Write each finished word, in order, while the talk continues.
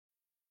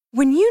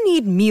When you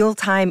need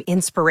mealtime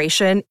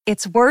inspiration,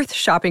 it's worth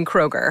shopping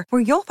Kroger,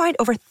 where you'll find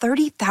over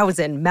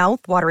 30,000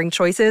 mouth-watering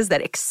choices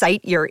that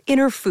excite your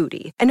inner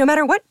foodie. And no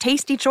matter what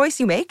tasty choice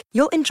you make,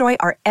 you'll enjoy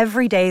our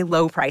everyday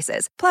low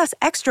prices, plus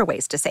extra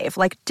ways to save,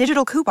 like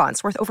digital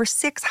coupons worth over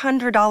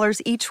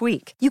 $600 each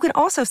week. You can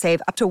also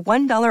save up to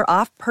 $1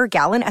 off per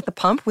gallon at the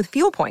pump with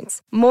fuel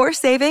points. More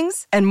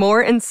savings and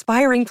more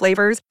inspiring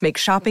flavors make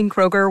shopping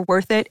Kroger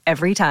worth it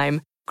every time.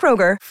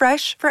 Kroger,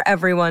 fresh for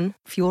everyone.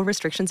 Fuel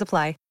restrictions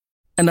apply.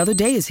 Another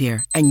day is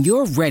here, and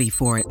you're ready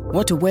for it.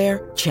 What to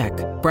wear? Check.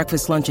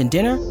 Breakfast, lunch, and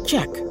dinner?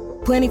 Check.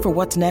 Planning for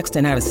what's next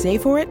and how to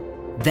save for it?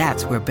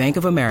 That's where Bank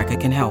of America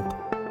can help.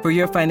 For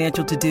your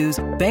financial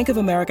to-dos, Bank of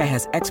America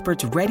has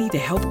experts ready to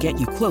help get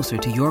you closer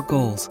to your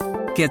goals.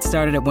 Get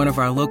started at one of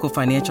our local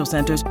financial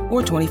centers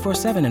or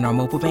 24/7 in our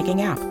mobile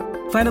banking app.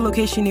 Find a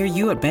location near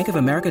you at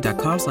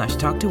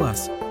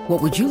bankofamerica.com/talktous.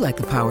 What would you like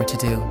the power to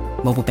do?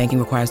 Mobile banking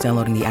requires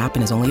downloading the app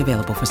and is only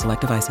available for select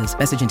devices.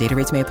 Message and data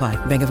rates may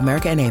apply. Bank of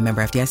America N.A.,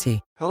 member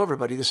FDIC. Hello,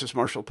 everybody. This is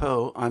Marshall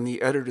Poe. I'm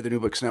the editor of the New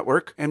Books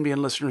Network.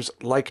 NBN listeners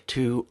like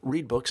to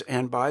read books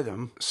and buy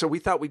them. So we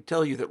thought we'd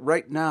tell you that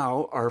right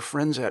now, our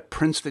friends at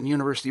Princeton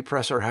University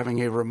Press are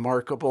having a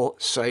remarkable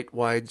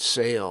site-wide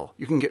sale.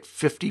 You can get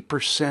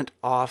 50%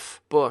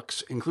 off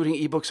books, including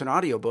ebooks and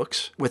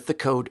audiobooks, with the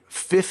code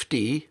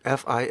 50,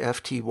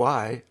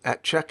 F-I-F-T-Y,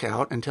 at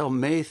checkout until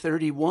May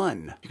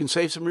 31. You can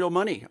save some real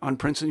money on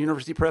Princeton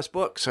University Press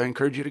books. I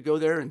encourage you to go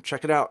there and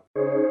check it out.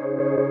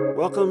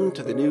 Welcome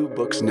to the New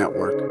Books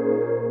Network.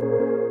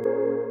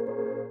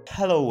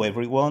 Hello,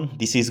 everyone.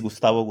 This is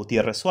Gustavo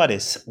Gutierrez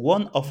Suarez,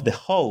 one of the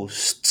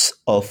hosts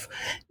of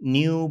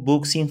New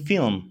Books in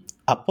Film,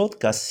 a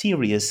podcast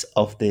series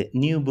of the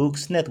New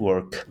Books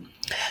Network.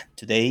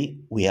 Today,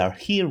 we are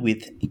here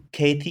with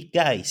Katie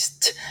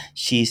Geist.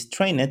 She is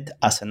trained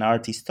as an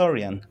art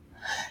historian.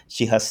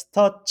 She has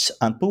taught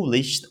and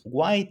published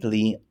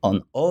widely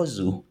on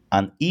Ozu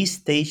and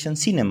East Asian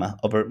cinema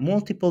over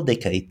multiple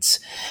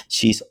decades.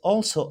 She is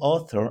also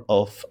author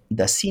of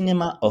The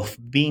Cinema of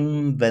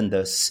Wim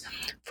Wenders,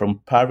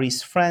 From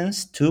Paris,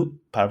 France to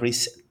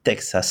Paris,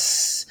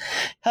 Texas.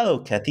 Hello,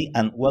 Kathy,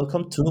 and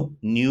welcome to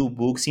New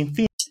Books in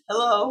Film.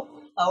 Hello,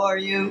 how are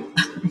you?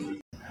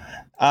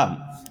 I'm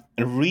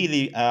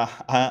really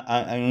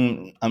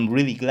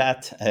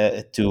glad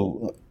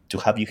to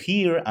have you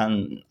here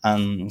and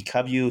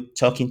have you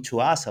talking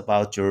to us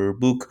about your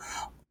book,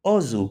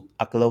 Ozu,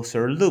 A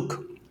Closer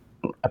Look,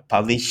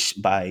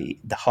 published by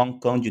the Hong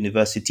Kong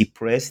University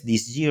Press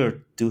this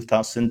year,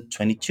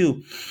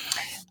 2022.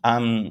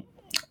 I'm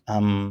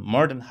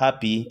more than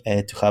happy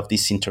to have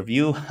this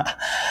interview.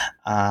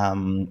 I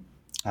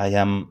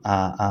am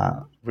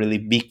a really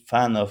big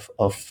fan of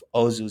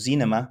Ozu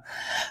cinema.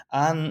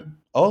 And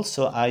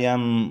also, I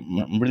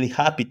am really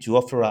happy to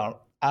offer our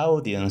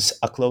audience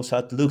a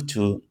close-up look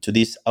to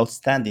this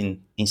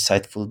outstanding,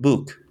 insightful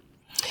book.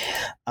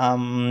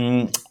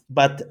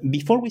 But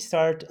before we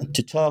start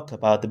to talk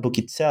about the book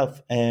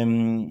itself,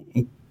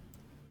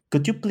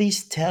 could you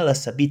please tell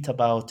us a bit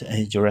about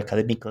your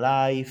academic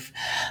life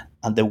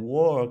and the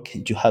work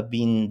you have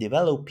been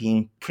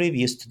developing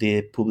previous to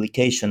the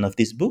publication of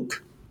this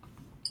book?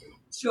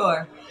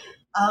 Sure.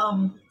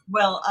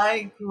 Well,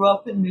 I grew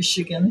up in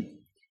Michigan,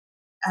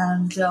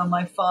 and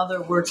my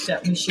father worked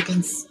at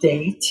Michigan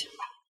State.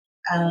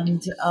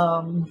 And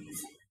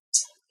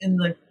in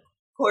the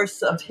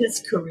course of his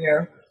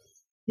career,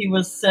 he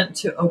was sent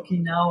to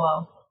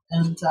Okinawa,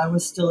 and I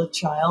was still a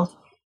child.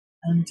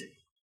 And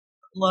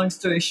long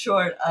story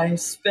short, I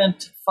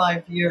spent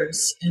 5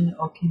 years in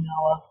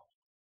Okinawa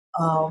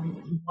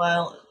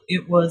while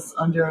it was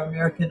under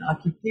American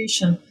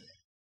occupation.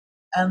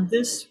 And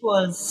this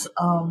was,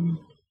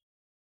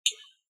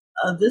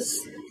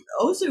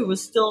 Ozu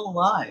was still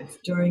alive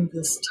during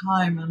this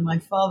time, and my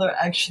father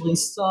actually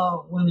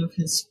saw one of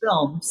his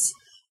films,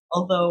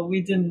 although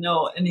we didn't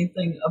know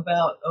anything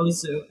about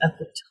Ozu at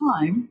the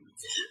time.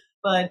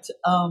 But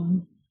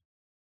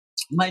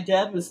my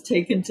dad was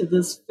taken to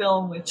this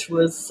film, which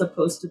was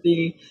supposed to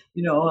be,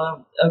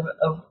 a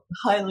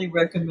highly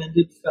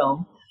recommended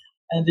film,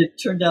 and it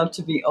turned out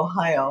to be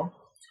Ohio.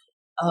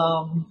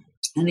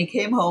 And he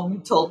came home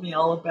and told me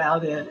all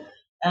about it.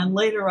 And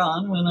later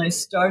on, when I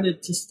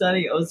started to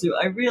study Ozu,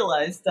 I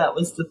realized that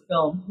was the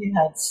film he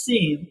had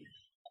seen.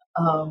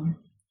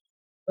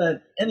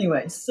 But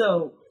anyway,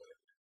 so,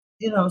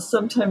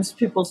 sometimes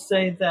people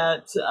say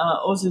that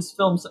Ozu's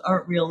films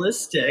aren't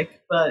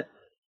realistic, but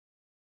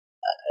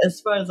as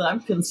far as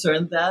I'm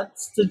concerned,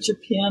 that's the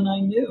Japan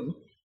I knew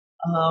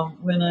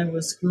when I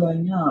was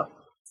growing up.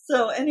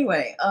 So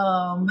anyway,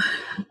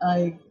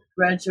 I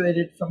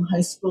graduated from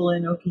high school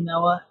in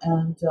Okinawa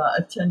and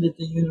attended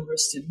the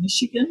University of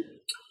Michigan.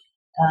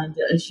 And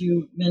as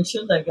you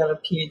mentioned, I got a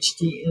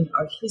PhD in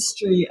art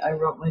history. I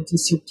wrote my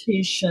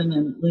dissertation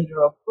and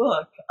later a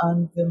book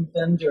on Wim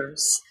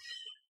Wenders.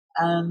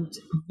 And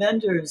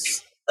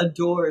Wenders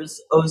adores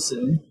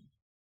Ozu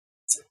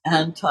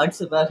and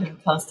talks about him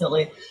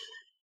constantly.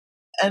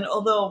 And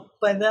although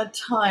by that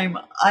time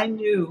I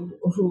knew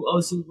who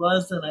Ozu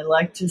was and I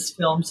liked his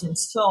films and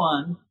so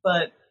on,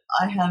 but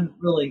I hadn't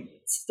really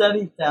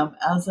studied them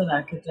as an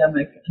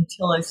academic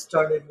until I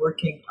started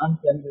working on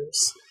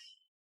Benders.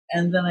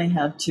 And then I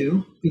had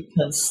to,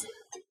 because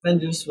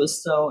Benders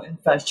was so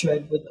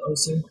infatuated with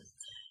Ozu.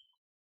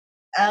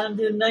 And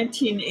in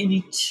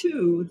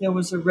 1982, there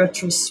was a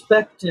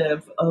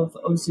retrospective of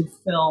Ozu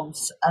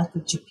films at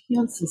the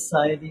Japan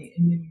Society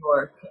in New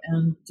York.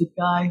 And the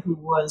guy who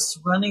was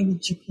running the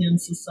Japan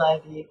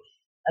Society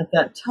at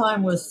that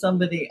time was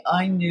somebody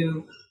I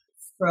knew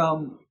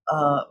from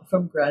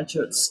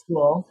graduate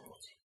school.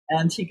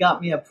 And he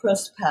got me a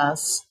press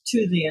pass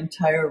to the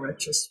entire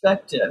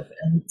retrospective.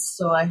 And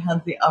so I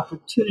had the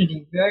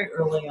opportunity very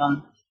early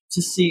on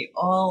to see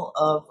all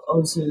of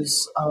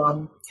Ozu's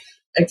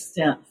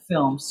extant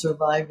films,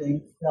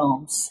 surviving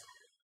films.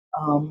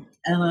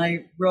 And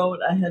I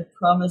had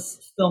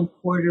promised Film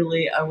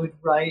Quarterly I would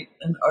write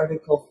an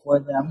article for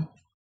them,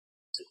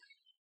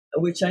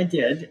 which I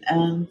did.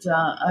 And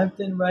I've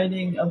been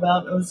writing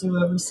about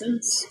Ozu ever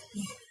since.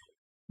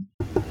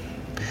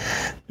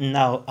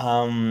 Now,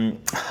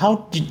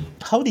 how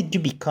did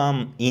you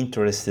become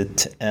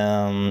interested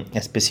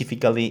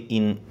specifically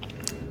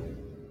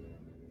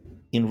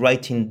in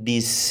writing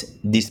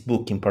this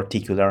book in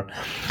particular?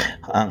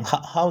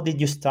 How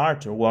did you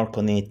start your work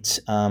on it?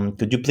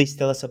 Could you please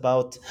tell us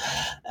about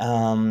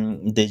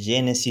the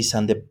genesis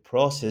and the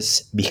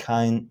process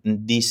behind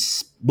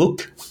this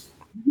book?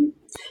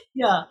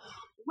 Yeah,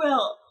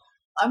 well,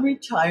 I'm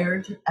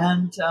retired,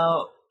 and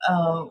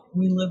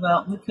we live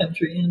out in the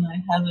country, and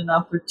I had an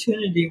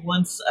opportunity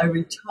once I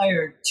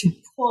retired to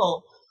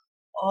pull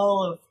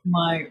all of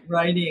my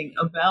writing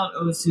about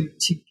Ozu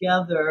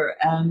together.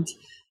 And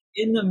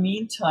in the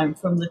meantime,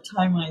 from the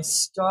time I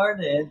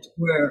started,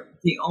 where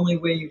the only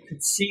way you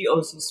could see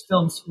Ozu's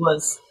films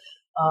was,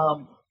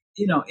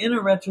 in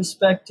a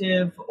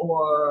retrospective,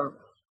 or,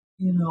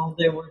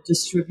 they were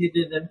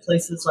distributed in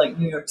places like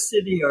New York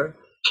City or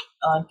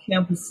on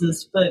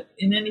campuses. But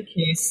in any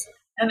case,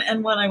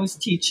 and when I was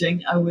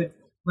teaching, I would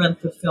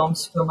rent the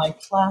films for my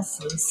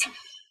classes.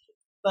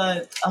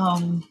 But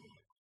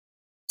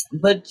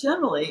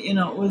generally,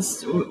 it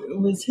was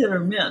hit or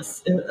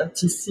miss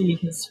to see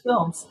his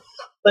films.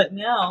 But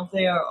now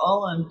they are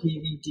all on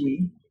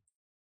DVD,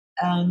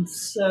 and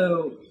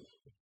so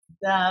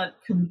that,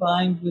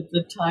 combined with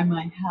the time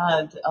I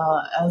had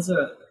as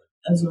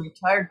a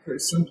retired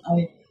person,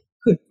 I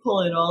could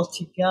pull it all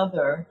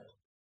together,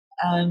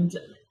 and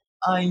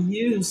I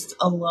used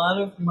a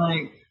lot of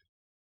my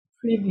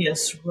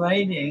previous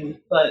writing,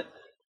 but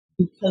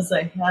because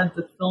I had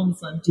the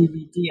films on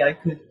DVD, I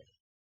could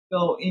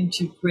go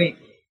into great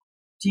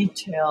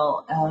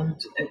detail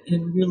and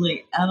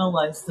really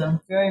analyze them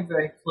very,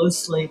 very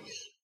closely,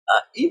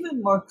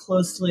 even more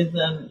closely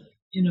than,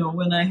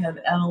 when I had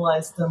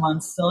analyzed them on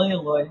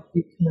celluloid,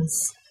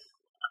 because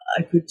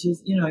I could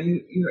just,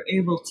 you're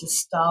able to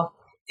stop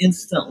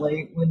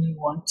instantly when you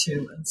want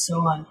to, and so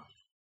on.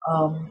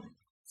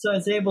 So I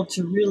was able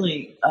to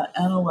really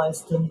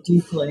analyze them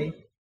deeply.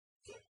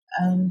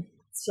 And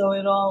so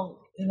it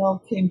all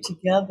came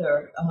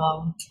together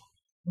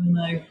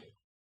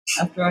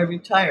after I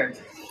retired.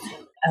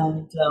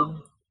 And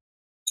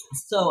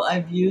so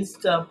I've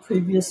used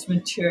previous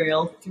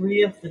material.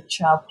 3 of the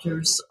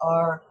chapters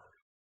are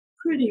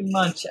pretty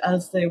much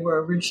as they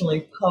were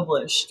originally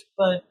published,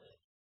 but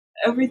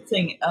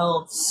everything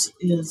else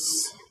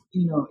is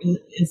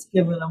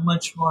given a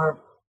much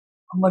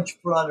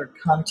broader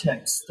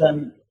context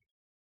than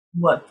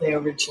what they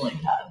originally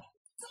had.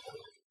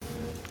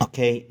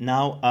 Okay,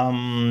 now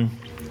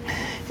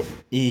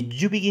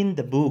you begin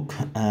the book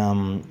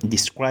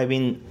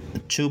describing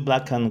 2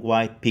 black and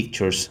white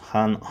pictures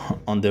hung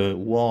on a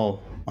wall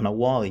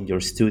in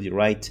your studio,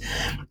 right?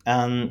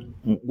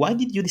 Why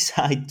did you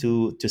decide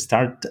to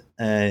start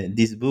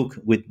this book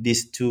with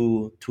these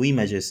two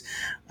images?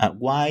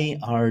 Why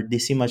are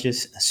these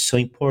images so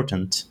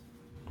important?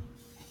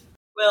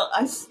 Well,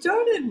 I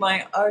started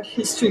my art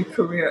history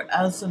career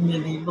as a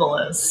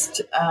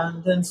medievalist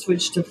and then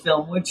switched to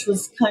film, which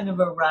was kind of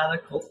a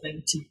radical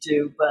thing to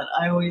do. But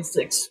I always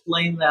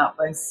explain that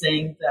by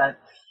saying that,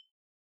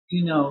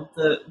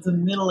 the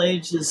Middle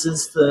Ages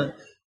is the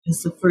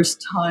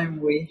first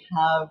time we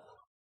have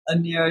a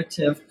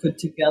narrative put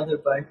together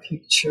by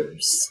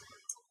pictures.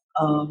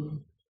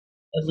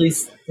 At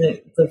least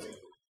the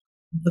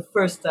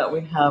first that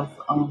we have,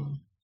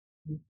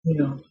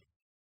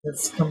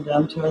 that's come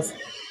down to us.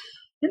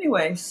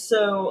 Anyway,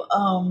 so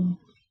and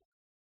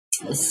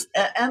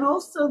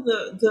also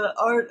the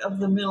art of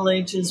the Middle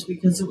Ages,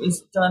 because it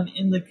was done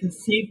in the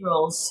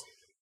cathedrals,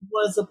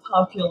 was a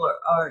popular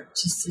art,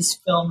 just as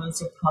film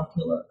is a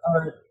popular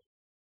art.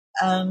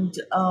 And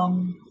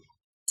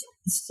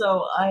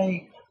so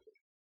I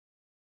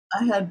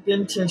had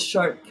been to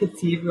Chartres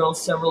Cathedral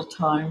several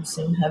times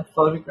and had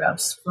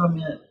photographs from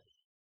it.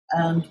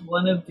 And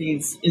one of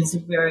these is a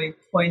very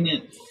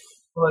poignant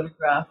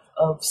photograph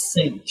of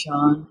St.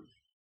 John.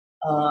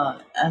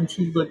 And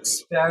he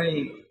looks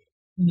very,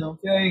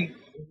 very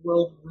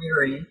world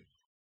weary.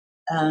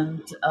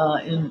 And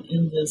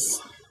in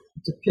this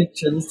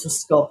depiction, it's a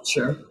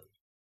sculpture.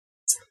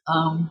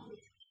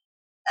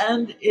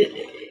 and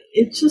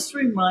it just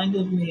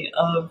reminded me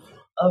of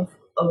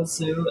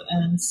Ozu,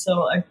 and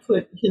so I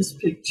put his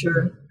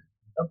picture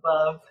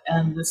above,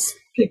 and this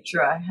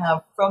picture I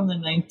have from the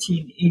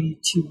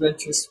 1982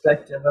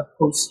 retrospective, a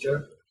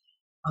poster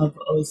of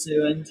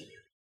Ozu, and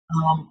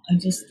I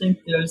just think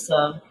there's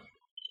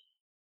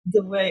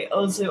the way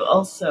Ozu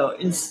also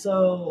is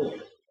so.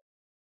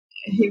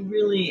 He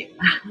really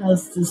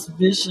has this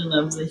vision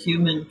of the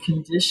human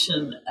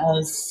condition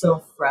as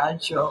so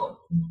fragile,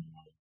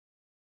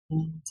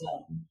 and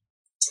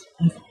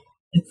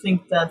I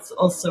think that's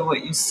also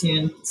what you see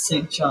in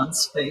St.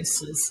 John's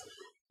face is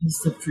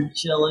the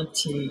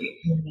fragility,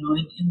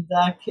 And in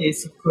that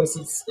case, of course,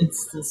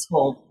 it's this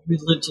whole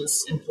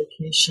religious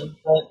implication,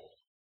 but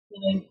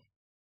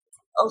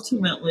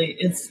ultimately,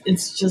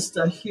 it's just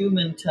a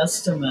human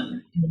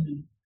testament,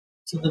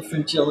 to the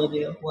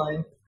fragility of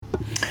life.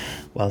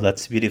 Well,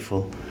 that's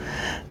beautiful.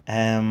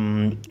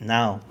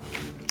 Now,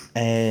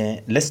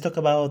 let's talk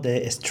about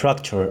the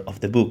structure of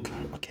the book.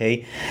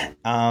 Okay,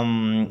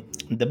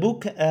 the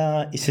book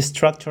is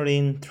structured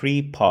in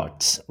 3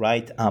 parts,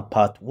 right?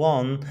 Part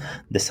 1,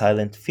 the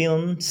silent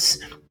films.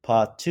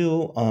 Part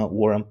 2,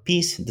 War and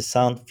Peace, the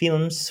sound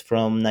films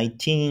from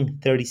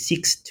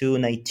 1936 to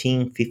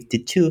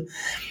 1952.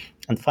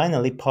 And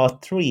finally,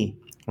 Part 3,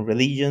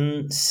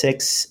 religion,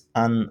 sex,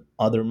 and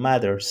other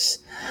matters.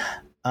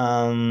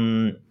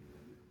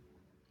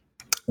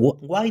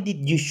 Why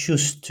did you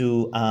choose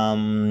to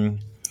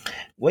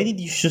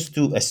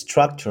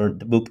structure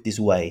the book this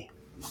way?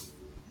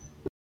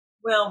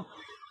 Well,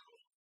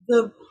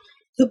 the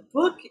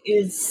book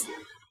is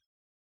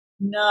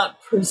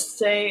not per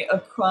se a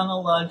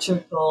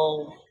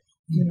chronological,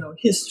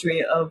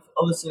 history of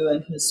Ozu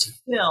and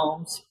his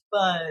films,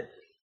 but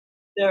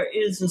there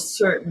is a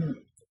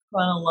certain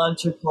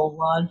chronological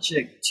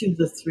logic to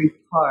the 3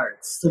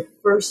 parts. The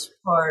first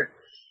part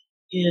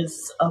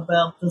is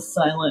about the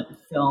silent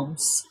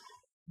films,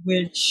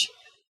 which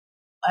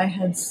I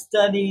had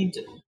studied,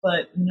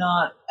 but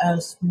not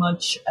as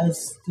much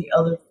as the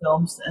other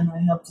films. And I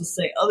have to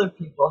say, other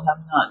people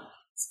have not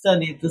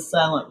studied the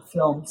silent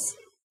films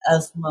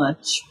as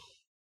much.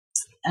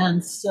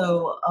 And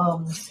so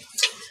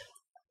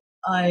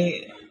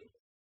I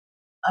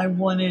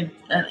wanted,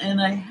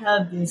 and I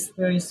had these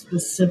very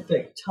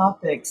specific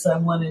topics I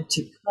wanted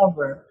to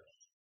cover.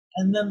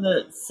 And then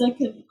the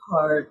second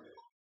part,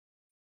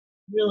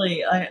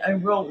 really, I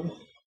wrote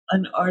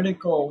an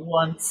article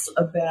once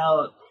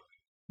about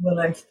what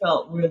I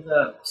felt were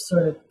the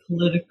sort of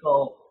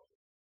political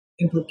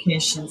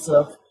implications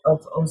of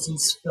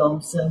Ozu's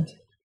films, and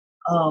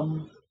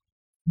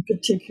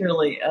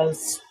particularly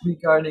as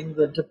regarding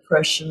the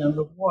Depression and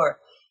the war.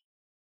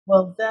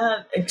 Well,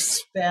 that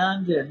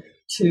expanded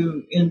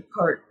to, in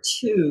part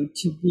 2,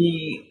 to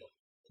be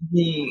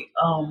the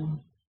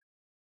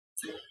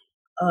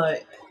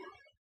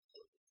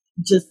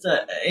just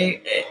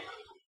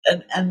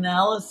an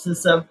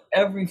analysis of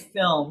every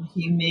film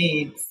he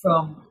made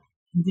from.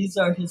 These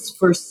are his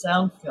first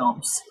sound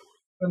films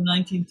from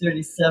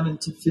 1937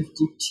 to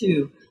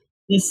 52.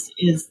 This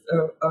is,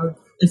 or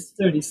it's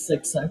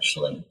 36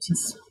 actually,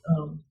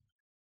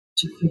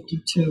 to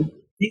 52.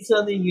 These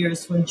are the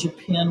years when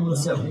Japan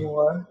was at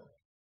war,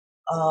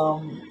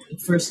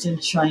 first in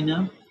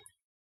China,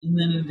 and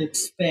then it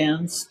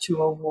expands to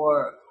a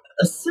war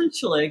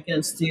essentially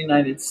against the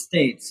United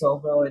States,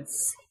 although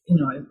it's,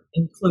 it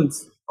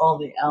includes all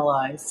the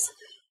allies.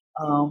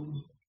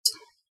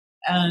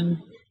 And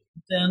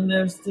then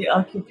there's the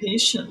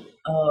occupation,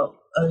 a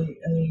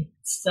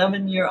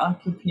 7-year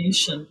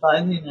occupation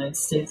by the United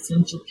States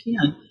in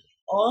Japan.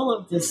 All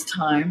of this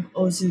time,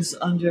 Ozu's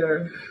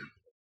under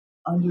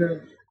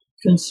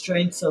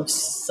constraints of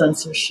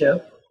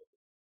censorship.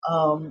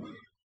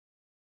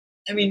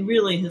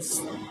 Really,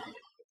 his,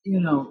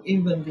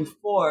 even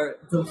before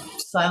the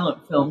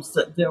silent films,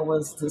 that there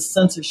was the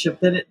censorship,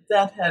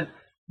 that had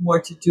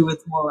more to do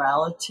with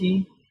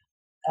morality,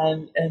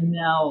 and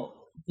now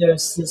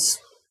there's this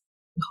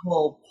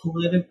whole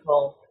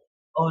political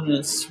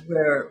onus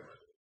where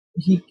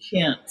he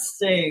can't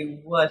say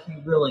what he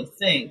really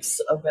thinks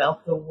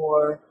about the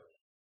war,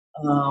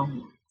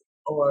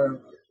 or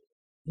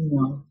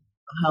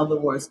how the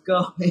war's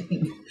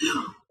going,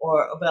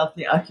 or about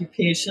the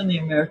occupation. The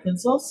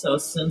Americans also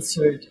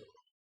censored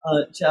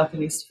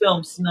Japanese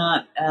films,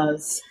 not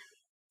as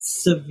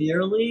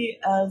severely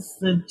as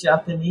the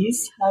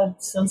Japanese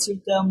had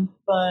censored them,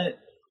 but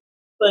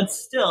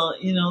still,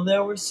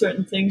 there were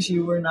certain things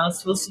you were not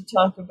supposed to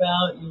talk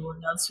about. You were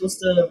not supposed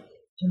to,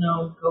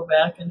 go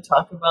back and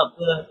talk about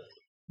the,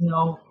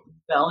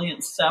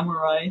 valiant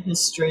samurai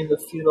history, the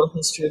feudal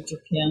history of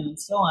Japan, and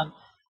so on.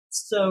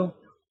 So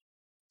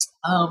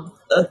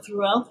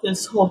throughout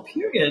this whole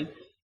period,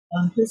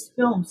 his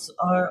films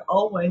are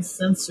always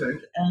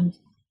censored, and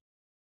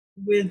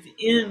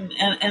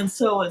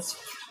so what's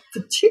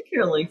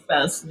particularly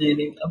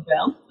fascinating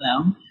about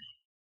them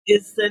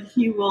is that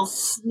he will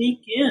sneak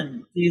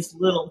in these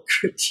little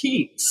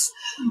critiques,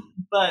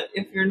 but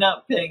if you're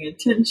not paying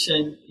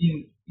attention,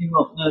 you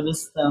won't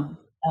notice them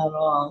at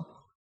all.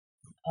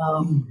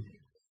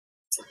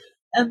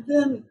 And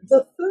then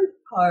the third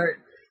part,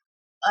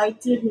 I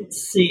didn't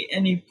see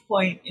any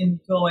point in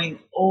going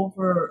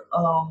over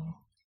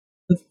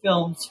the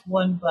films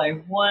one by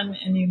one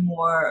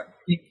anymore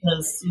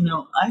because,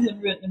 I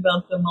had written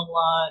about them a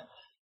lot.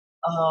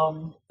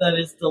 That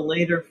is the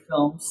later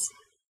films.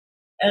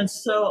 And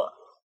so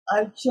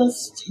I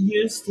just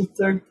used the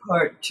third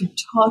part to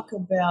talk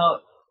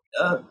about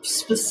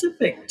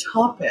specific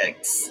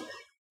topics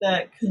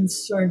that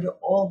concerned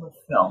all the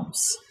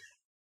films,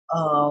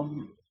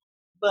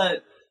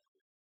 but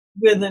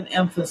with an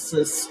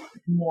emphasis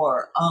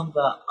more on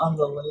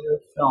the later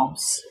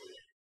films.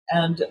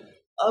 And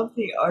of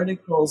the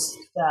articles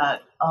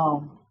that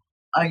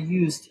I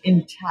used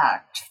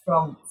intact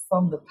from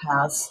the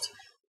past,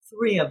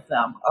 3 of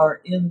them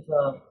are in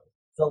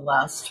the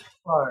last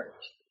part.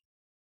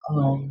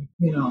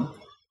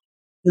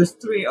 There's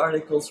 3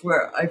 articles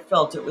where I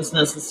felt it was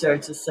necessary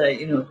to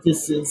say,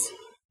 this is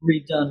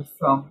redone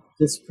from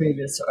this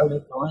previous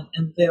article,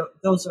 and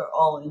those are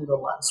all in the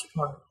last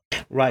part.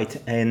 Right,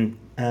 and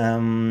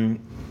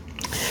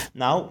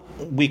now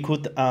we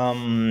could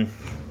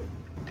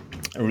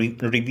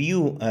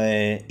review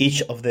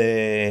each of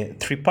the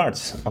 3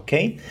 parts.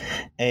 Okay,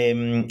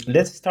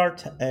 let's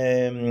start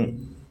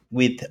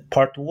with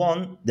part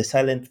 1, the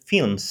silent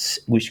films,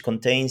 which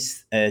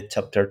contains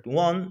chapter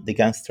 1, the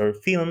gangster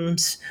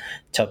films,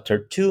 chapter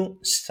 2,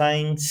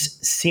 signs,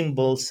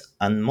 symbols,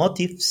 and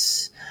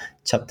motifs,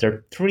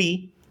 chapter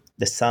 3,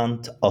 the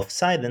sound of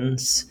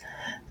silence,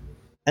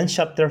 and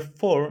chapter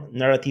 4,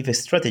 narrative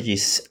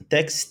strategies,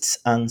 texts,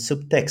 and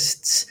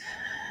subtexts.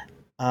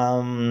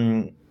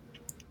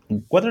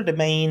 What are the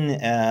main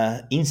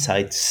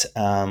insights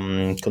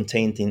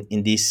contained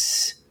in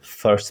this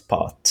first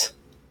part?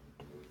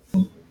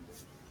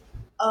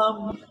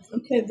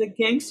 Okay, the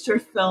gangster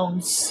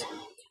films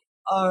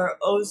are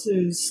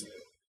Ozu's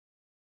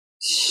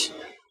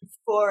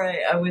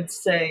foray, I would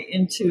say,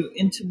 into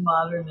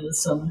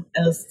modernism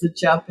as the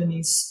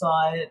Japanese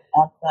saw it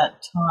at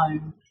that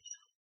time.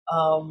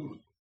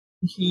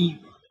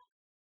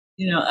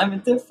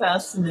 They're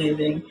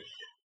fascinating.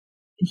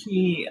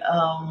 He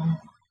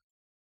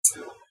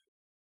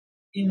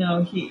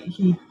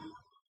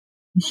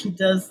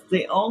does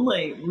the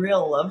only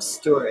real love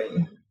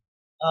story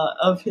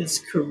of his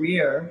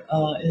career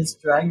is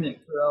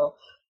Dragnet Girl.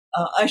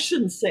 I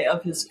shouldn't say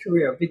of his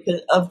career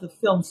because of the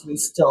films we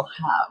still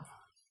have.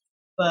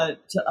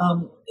 But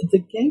the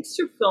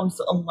gangster films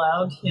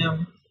allowed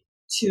him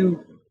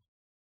to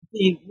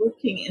be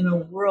working in a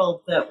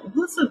world that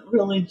wasn't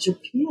really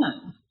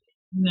Japan.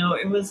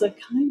 It was a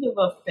kind of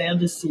a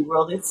fantasy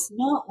world. It's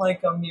not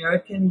like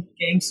American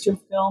gangster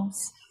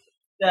films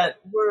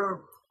that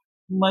were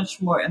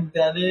much more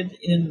embedded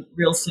in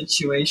real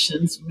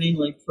situations,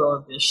 mainly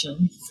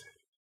prohibition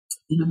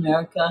in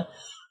America.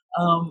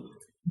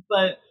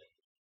 But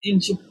in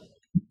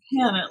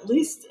Japan, at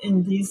least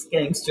in these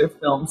gangster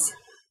films,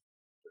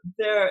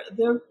 they're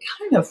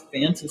kind of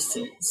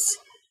fantasies.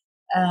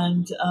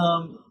 And 2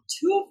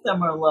 of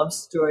them are love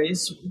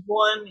stories.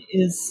 One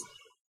is,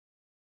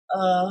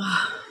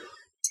 I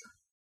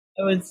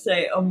would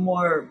say, a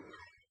more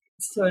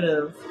sort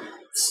of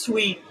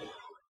sweet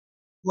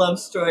love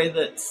story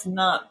that's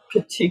not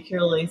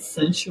particularly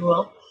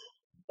sensual.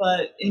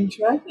 But in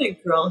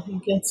Dragnet Girl, he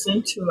gets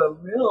into a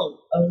real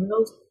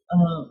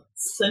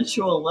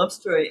sensual love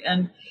story.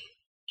 And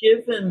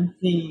given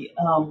the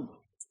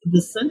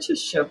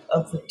censorship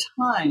of the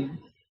time,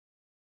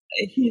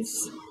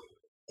 he's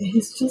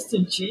just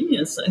a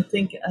genius, I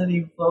think, at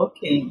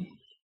evoking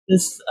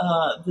this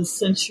the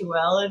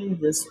sensuality,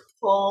 this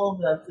pull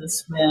that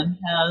this man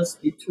has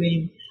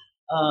between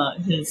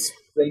his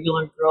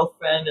regular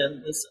girlfriend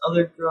and this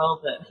other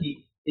girl that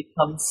he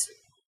becomes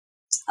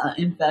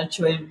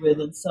infatuated with,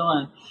 and so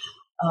on.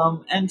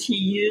 And he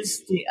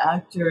used the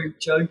actor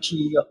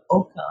Joji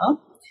Oka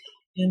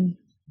in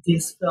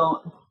these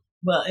films.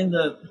 Well,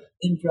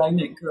 in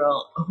Dragnet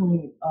Girl,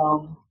 who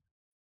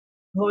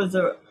is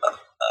a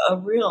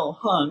real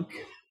hunk,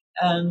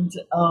 and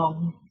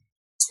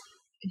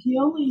he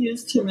only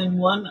used him in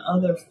one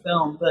other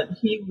film, but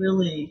he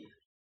really,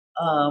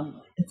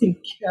 I think,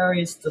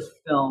 carries the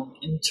film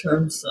in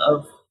terms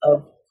of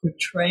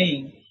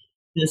portraying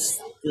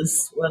this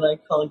what I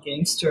call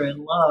gangster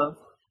in love,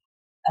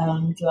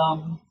 and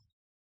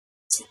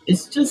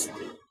it's just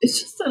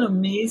an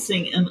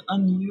amazing and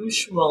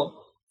unusual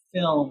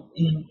film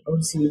in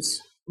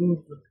Ozu's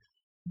oeuvre.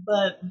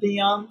 But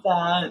beyond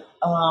that,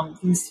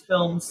 these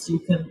films, you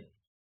can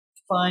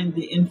find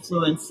the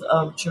influence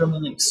of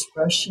German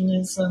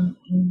expressionism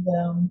in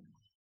them.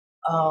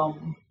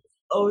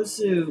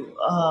 Ozu,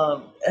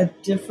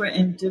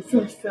 in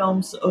different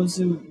films,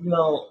 Ozu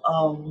will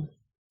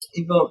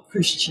evoke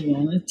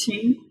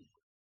Christianity,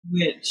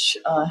 which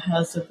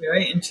has a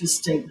very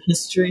interesting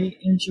history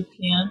in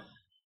Japan,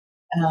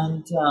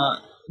 and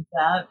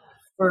that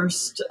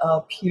first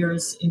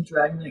appears in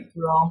Dragnet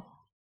Girl,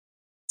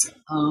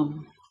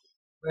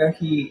 where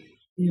he,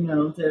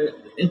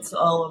 it's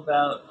all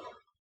about,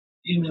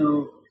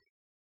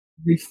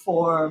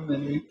 reform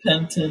and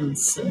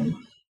repentance and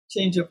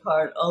change of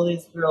heart, all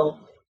these real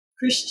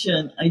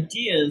Christian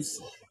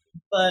ideas,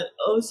 but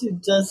Ozu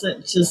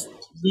doesn't just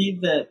leave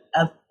it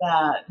at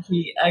that.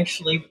 He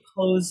actually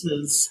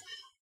poses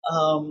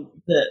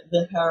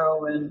the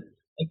heroine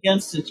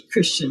against the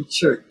Christian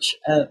church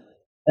at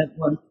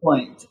one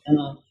point.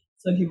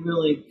 So he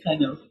really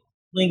kind of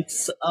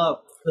links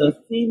up the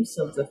themes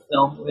of the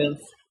film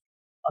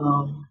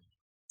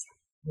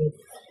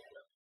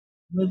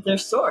with their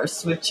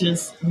source, which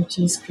is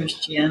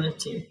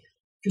Christianity.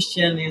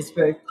 Christianity is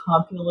very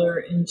popular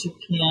in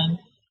Japan.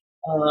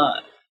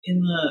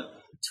 In the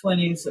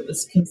 1920s, it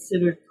was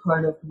considered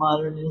part of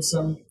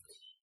modernism,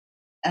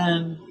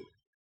 and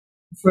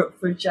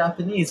for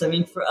Japanese, I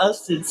mean, for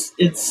us, it's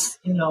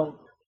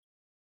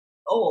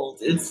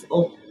old. It's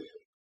old.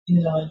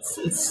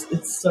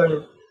 It's sort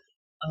of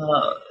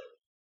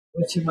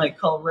what you might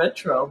call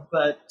retro,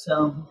 but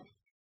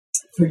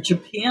for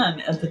Japan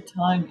at the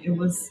time, it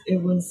was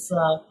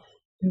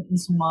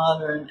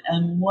modern,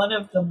 and one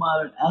of the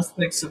modern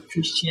aspects of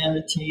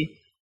Christianity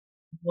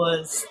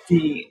was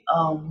the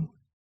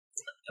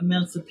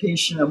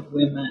emancipation of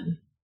women,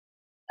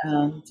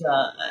 and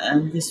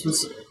this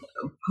was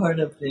part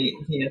of the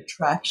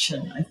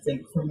attraction, I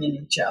think, for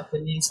many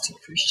Japanese to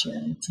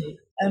Christianity.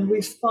 And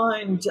we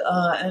find,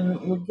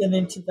 and we'll get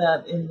into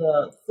that in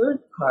the third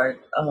part,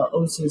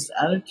 Ozu's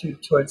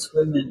attitude towards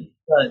women,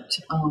 but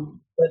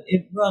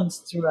it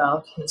runs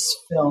throughout his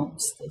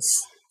films,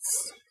 this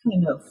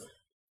kind of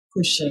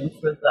pushing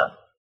for the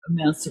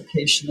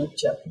emancipation of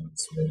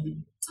Japanese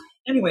women.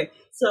 Anyway,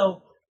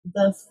 so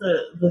that's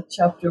the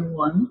chapter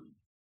 1.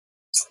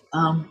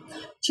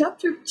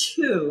 Chapter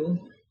 2.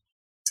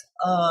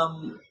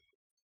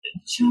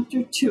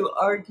 Chapter 2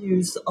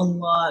 argues a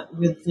lot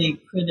with the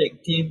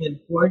critic David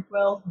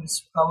Bordwell,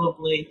 who's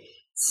probably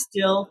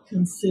still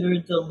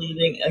considered the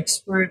leading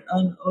expert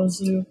on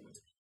Ozu.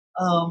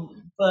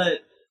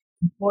 But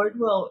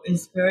Bordwell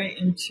is very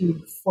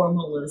into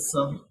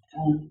formalism,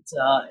 and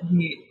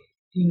he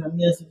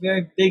has a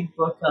very big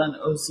book on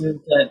Ozu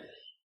that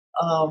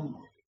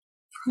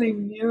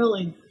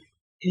primarily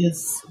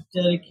is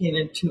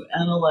dedicated to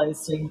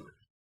analyzing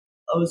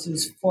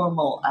Ozu's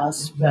formal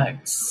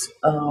aspects,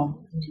 how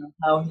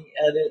he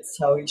edits,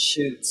 how he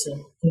shoots,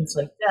 and things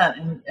like that.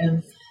 And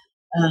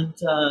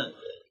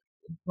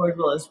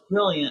Bordwell is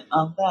brilliant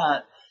on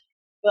that.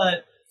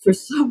 But for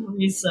some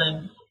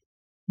reason,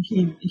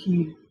 he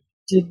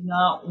did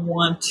not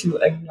want to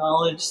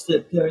acknowledge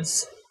that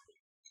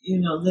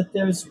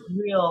there's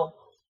real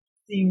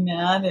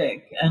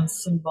thematic and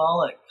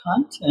symbolic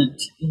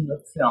content in the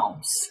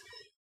films.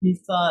 He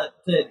thought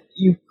that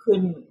you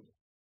couldn't,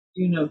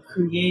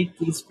 create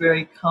these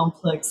very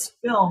complex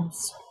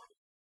films.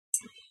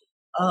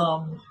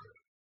 And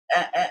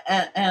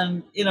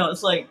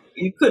it's like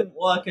you couldn't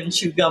walk and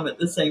chew gum at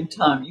the same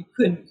time. You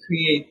couldn't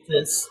create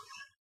this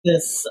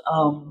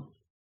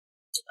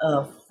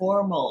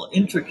formal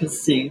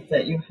intricacy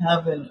that you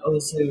have in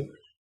Ozu,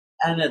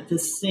 and at the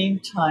same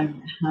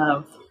time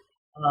have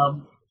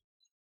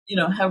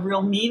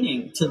real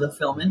meaning to the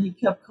film. And he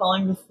kept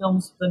calling the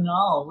films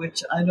banal,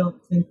 which I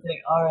don't think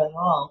they are at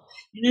all.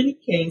 In any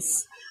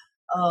case,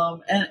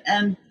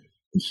 and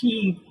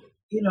he,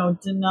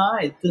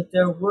 denied that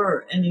there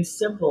were any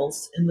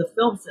symbols in the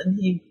films. And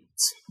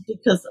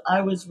because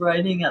I was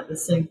writing at the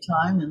same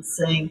time and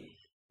saying,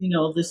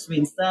 this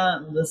means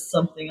that, and this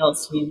something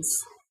else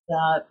means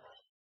that,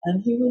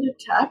 and he would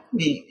attack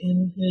me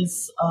in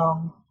his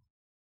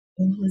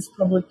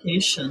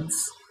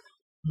publications,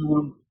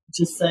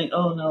 just saying,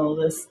 "Oh no,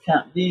 this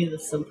can't be.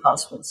 This is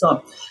impossible." And so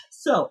on.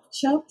 So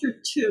chapter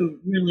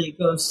 2 really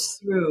goes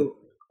through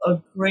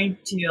a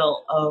great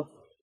deal of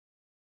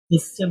the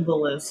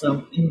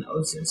symbolism in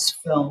Ozu's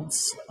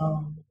films,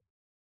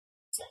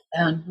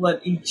 and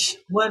what each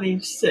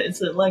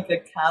says. It's like a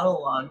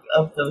catalog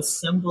of those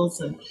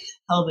symbols and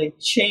how they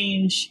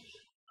change.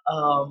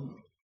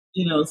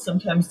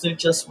 Sometimes they're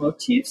just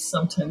motifs,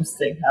 sometimes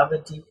they have a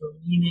deeper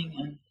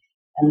meaning,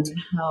 and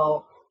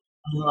how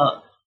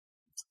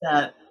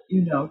that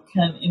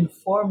can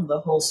inform the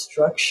whole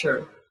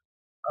structure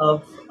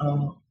of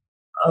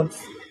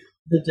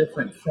the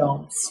different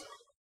films.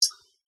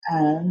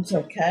 And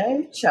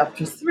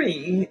chapter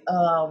 3.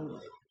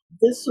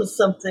 This was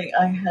something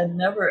I had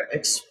never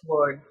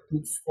explored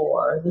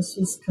before. This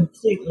was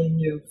completely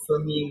new for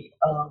me.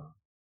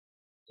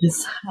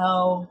 Is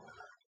how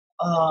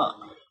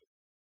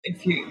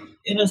if you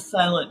in a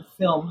silent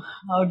film,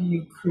 how do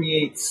you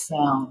create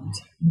sound?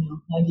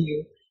 How do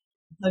you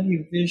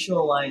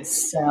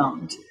visualize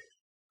sound?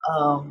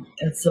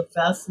 It's a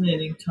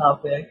fascinating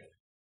topic,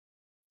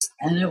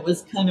 and it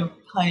was kind of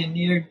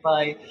pioneered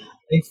by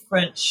a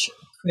French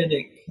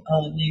critic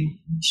named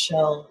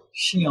Michel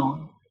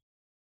Chion.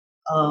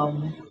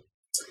 And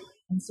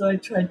so I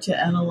tried to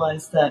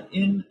analyze that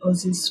in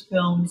Ozu's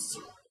films,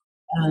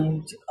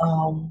 and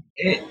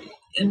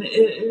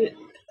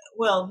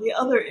the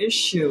other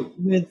issue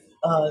with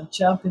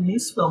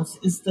Japanese films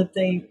is that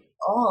they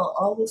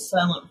all the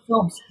silent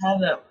films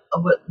had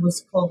what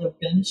was called a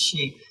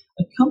benshi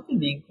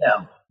accompanying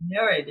them,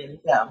 narrating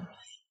them,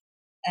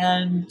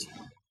 and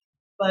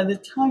by the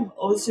time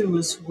Ozu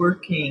was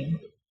working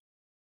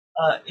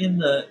in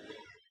the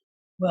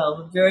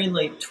very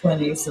late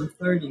 20s and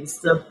 30s,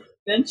 the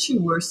Benshi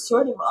were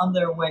sort of on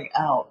their way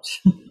out.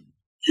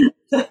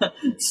 The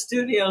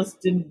studios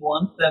didn't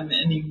want them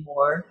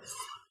anymore,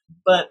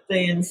 but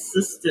they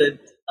insisted.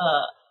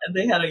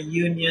 They had a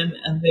union,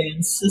 and they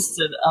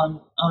insisted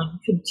on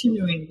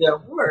continuing their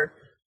work.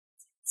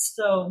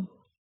 So,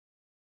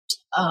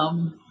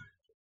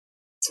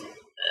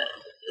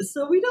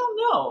 so we don't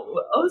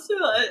know. Ozu,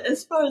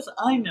 as far as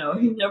I know,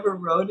 he never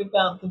wrote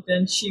about the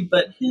Benshi,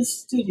 but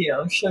his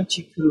studio,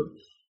 Shochiku,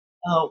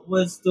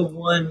 was the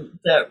one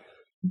that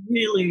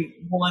really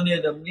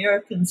wanted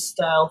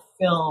American-style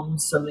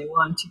films, and they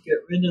wanted to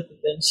get rid of the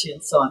Benshi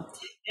and so on.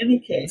 In any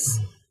case,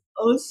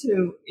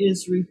 Ozu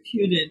is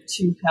reputed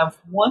to have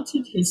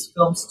wanted his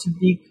films to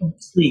be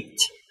complete.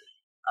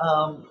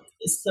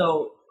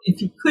 So if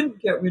he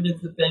couldn't get rid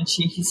of the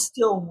Benshi, he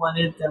still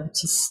wanted them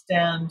to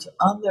stand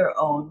on their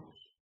own,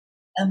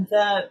 and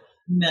that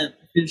meant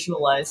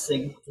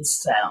visualizing the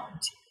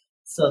sound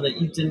so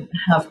that you didn't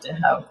have to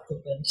have the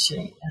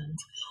Benshi. And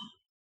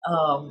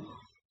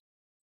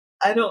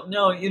I don't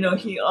know,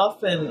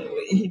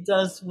 he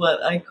does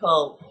what I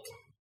call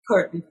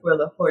cart before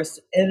the horse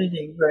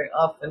editing very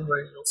often,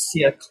 where you'll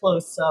see a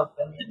close-up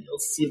and then you'll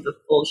see the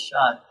full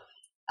shot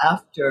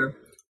after.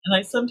 And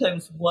I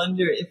sometimes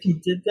wonder if he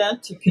did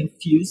that to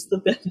confuse the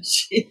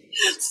Benshi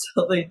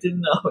so they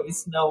didn't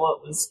always know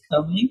what was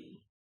coming.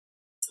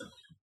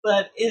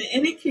 But in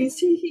any case,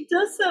 he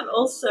does that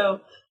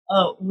also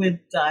with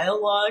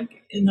dialogue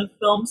in the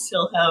films.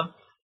 He'll have,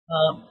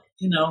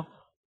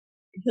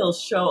 he'll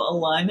show a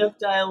line of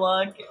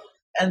dialogue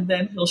and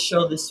then he'll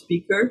show the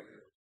speaker,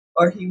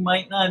 or he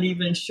might not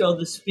even show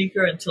the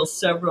speaker until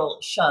several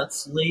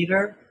shots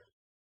later.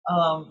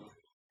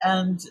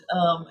 And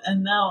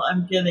now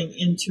I'm getting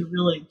into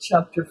really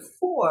chapter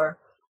 4,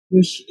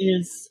 which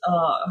is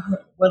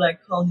what I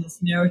call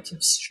his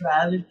narrative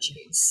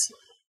strategies.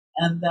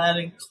 And that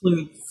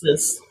includes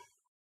this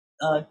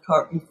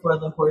cart before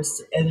the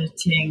horse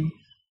editing.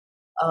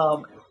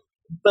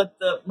 But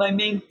my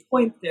main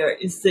point there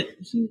is that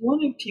he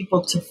wanted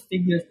people to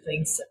figure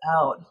things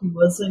out. He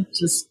wasn't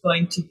just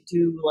going to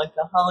do like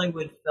a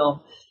Hollywood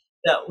film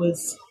that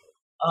was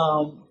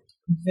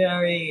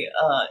very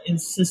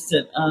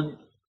insistent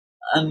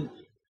on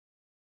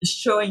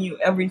showing you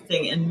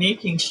everything and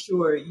making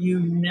sure you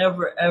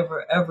never,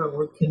 ever, ever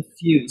were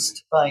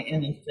confused by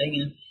anything.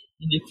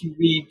 And if you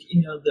read,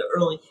 the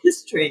early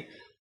history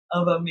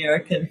of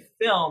American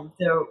film,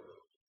 there,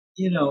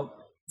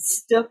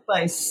 step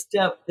by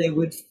step, they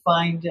would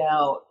find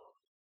out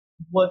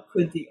what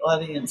could the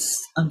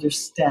audience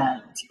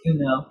understand,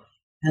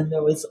 and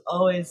there was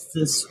always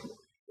this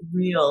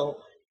real,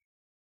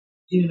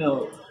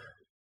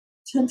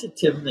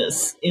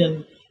 tentativeness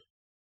in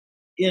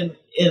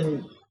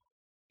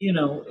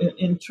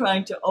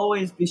trying to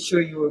always be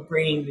sure you were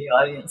bringing the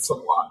audience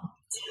along.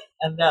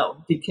 And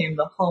that became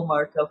the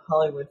hallmark of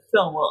Hollywood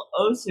film. Well,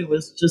 Ozu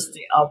was just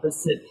the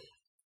opposite.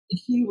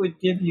 He would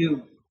give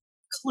you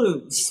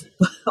clues,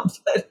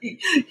 but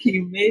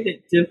he made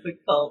it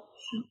difficult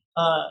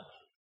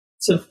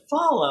to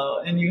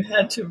follow, and you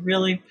had to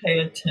really pay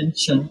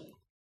attention.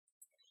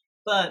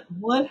 But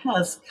what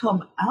has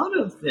come out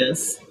of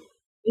this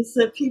is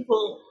that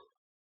people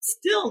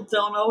still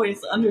don't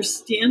always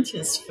understand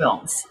his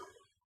films.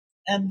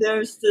 And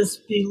there's this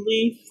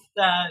belief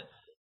that,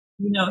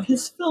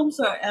 his films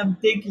are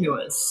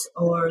ambiguous,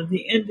 or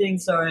the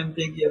endings are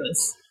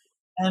ambiguous.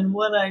 And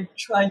what I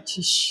tried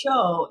to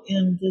show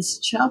in this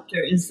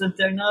chapter is that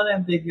they're not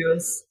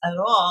ambiguous at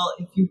all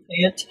if you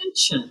pay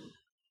attention.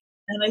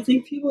 And I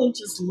think people are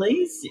just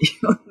lazy.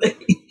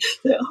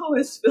 They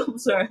always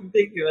films are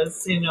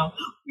ambiguous, we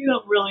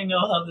don't really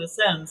know how this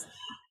ends.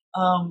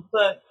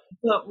 But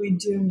we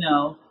do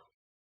know.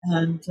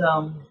 And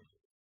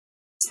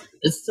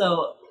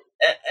so,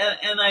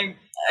 and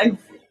I'm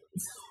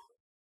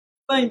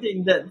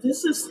finding that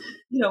this is,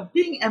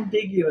 being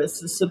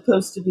ambiguous is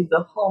supposed to be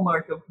the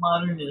hallmark of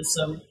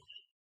modernism.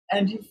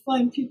 And you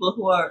find people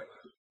who are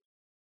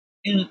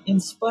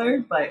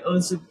inspired by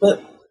Ozu,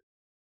 but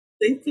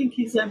they think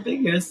he's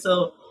ambiguous,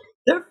 so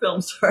their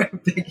films are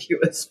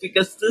ambiguous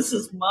because this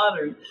is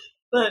modern.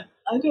 But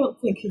I don't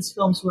think his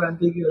films were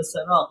ambiguous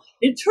at all.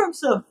 In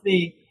terms of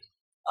the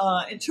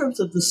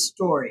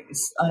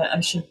stories, I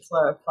should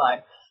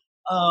clarify.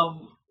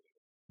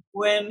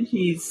 When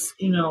he's,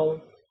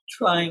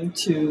 trying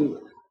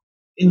to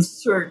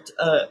insert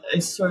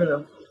a sort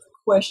of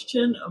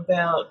question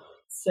about,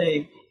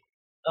 say,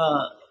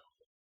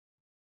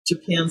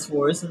 Japan's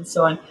wars and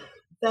so on,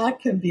 that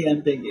can be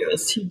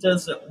ambiguous. He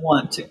doesn't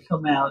want to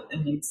come out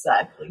and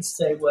exactly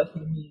say what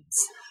he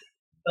means.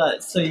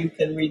 But so you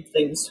can read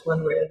things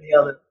one way or the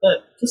other.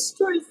 But the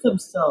stories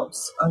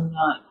themselves are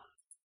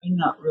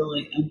not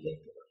really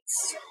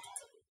ambiguous.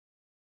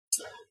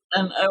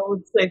 And I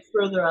would say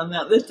further on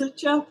that the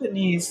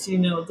Japanese,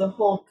 the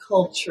whole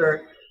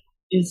culture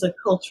is a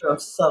culture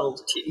of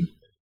subtlety.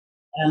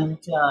 And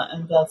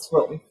that's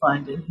what we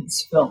find in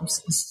his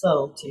films, is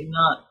subtlety,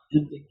 not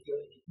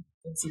ambiguity.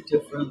 It's a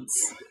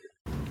difference.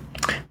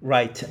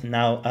 Right.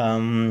 Now,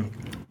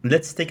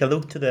 let's take a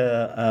look to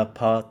the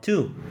part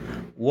 2,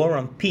 War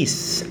and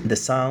Peace, the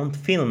Sound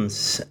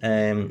Films,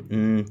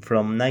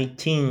 from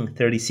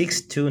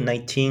 1936 to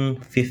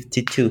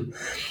 1952.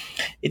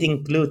 It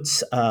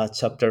includes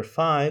Chapter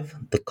 5,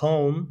 The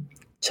Calm,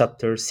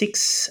 Chapter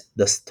 6,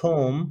 The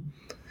Storm,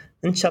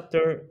 and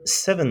Chapter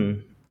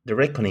 7, The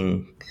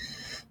Reckoning.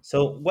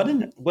 So, what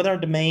are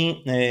the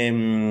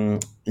main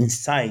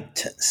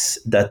insights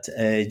that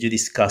you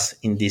discuss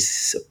in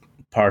this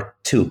part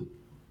 2?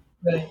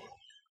 Right.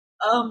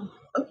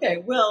 Okay,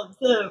 well,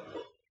 the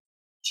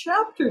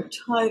chapter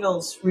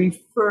titles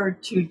refer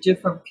to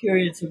different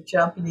periods of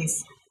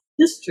Japanese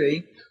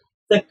history.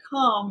 The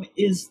calm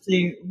is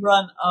the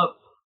run-up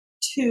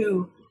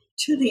to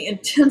the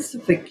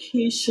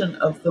intensification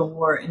of the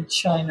war in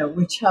China,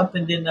 which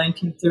happened in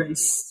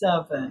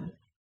 1937.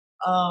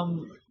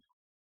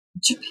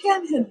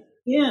 Japan had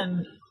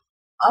been,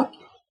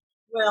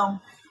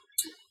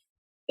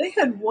 they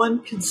had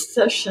won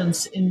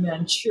concessions in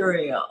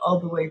Manchuria all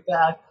the way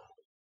back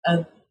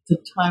at the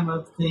time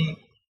of the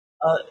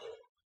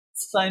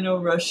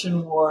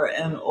Sino-Russian War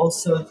and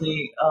also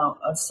the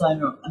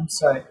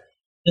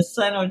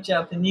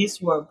Sino-Japanese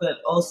War,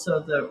 but also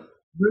the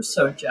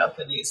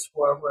Russo-Japanese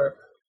War, where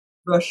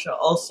Russia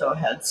also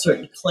had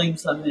certain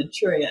claims on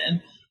Manchuria.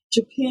 And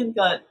Japan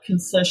got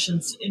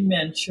concessions in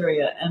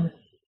Manchuria, and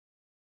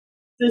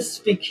this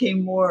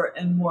became more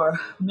and more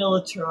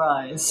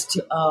militarized,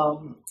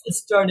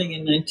 starting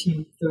in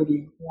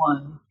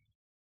 1931.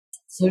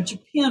 So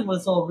Japan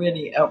was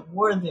already at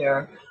war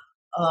there,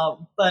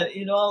 but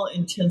it all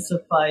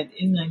intensified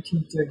in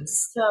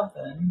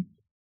 1937.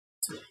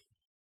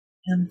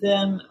 And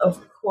then,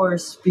 of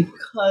course,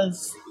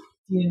 because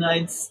the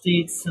United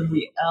States and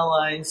the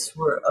Allies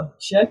were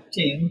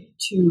objecting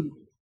to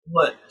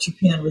what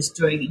Japan was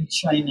doing in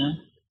China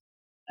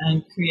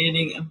and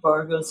creating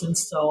embargoes and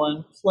so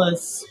on,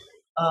 plus,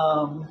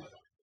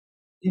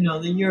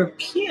 the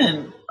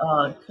European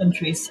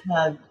countries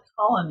had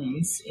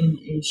colonies in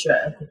Asia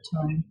at the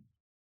time.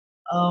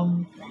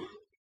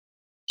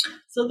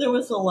 So there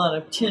was a lot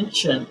of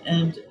tension,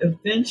 and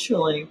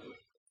eventually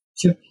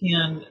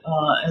Japan,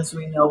 as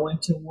we know,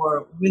 went to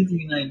war with the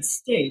United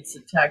States,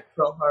 attacked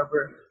Pearl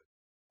Harbor,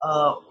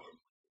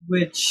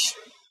 which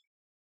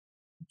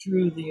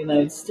drew the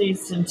United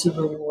States into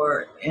the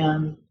war,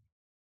 and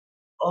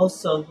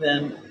also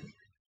then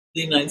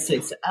the United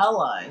States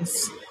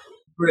allies,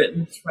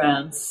 Britain,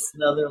 France,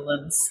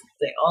 Netherlands,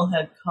 they all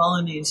had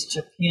colonies.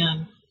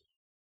 Japan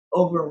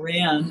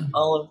overran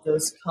all of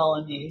those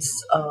colonies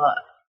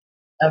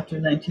after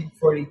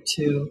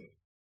 1942,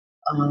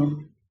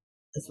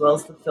 as well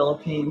as the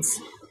Philippines.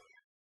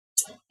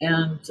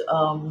 And,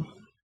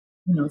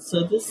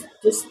 so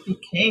this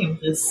became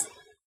this,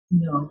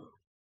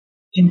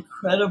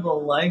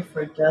 incredible life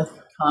or death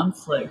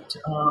conflict,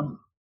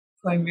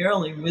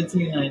 primarily with the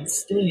United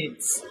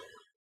States.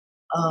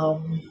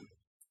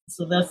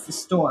 So that's the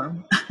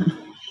storm.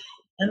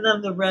 And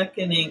then the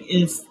reckoning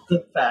is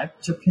the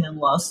fact Japan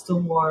lost the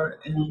war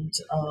and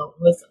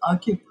was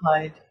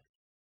occupied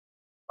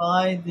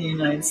by the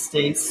United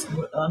States,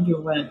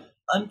 underwent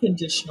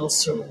unconditional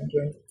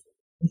surrender,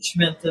 which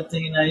meant that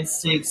the United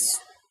States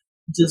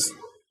just,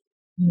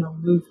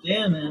 moved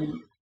in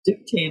and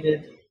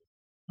dictated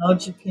how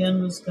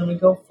Japan was going to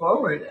go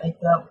forward at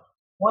that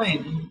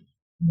point, and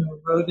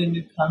wrote a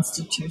new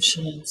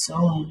constitution and so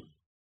on.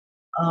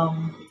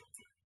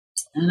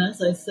 And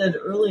as I said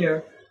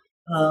earlier,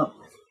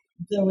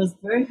 there was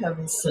very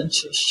heavy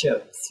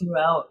censorship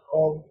throughout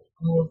all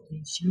of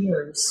these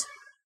years.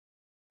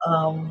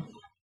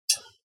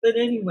 But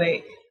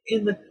anyway,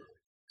 in the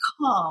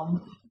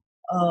calm,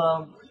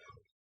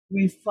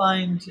 we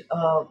find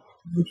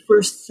the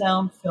first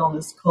sound film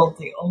is called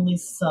The Only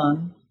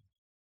Son.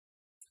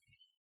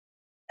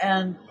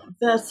 And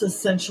that's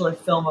essentially a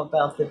film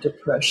about the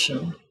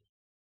Depression.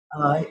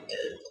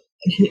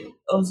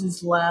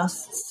 Ozu's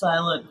last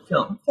silent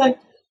film. In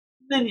fact,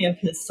 many of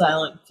his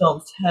silent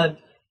films had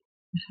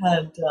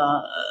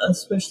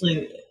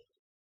especially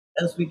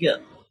as we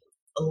get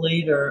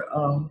later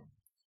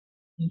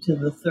into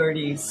the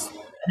 30s,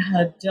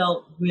 had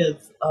dealt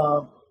with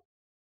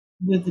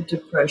the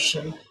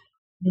Depression.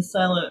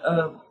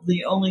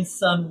 The Only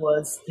Son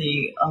was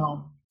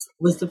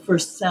the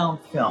first sound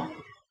film,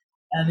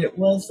 and it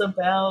was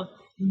about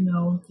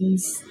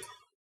these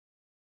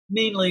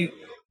mainly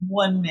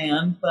one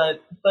man,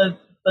 but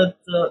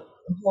the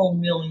whole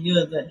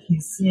milieu that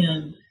he's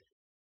in.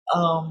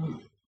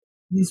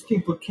 These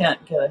people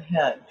can't get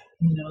ahead.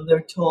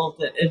 They're told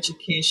that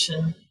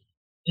education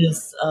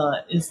is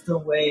the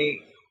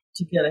way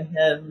to get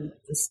ahead. And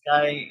this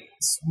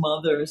guy's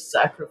mother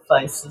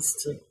sacrifices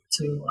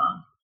to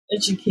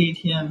educate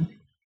him,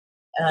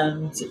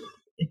 and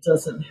it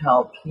doesn't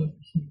help. He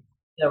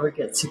never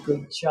gets a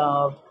good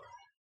job.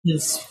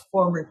 His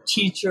former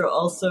teacher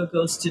also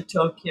goes to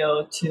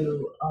Tokyo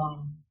to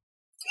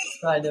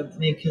try to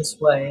make his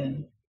way,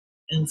 and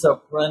ends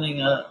up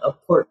running a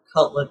pork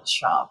cutlet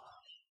shop,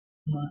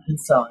 and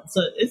so on.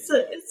 So it's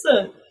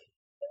a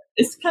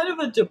it's kind of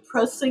a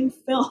depressing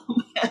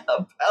film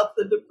about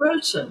the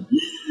Depression.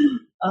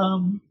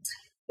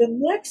 The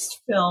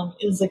next film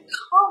is a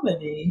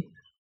comedy,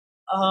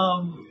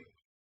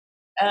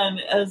 and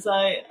as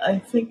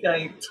I think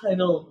I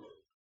titled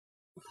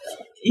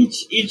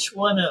each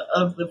one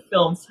of the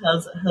films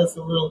has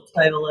a little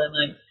title,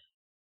 and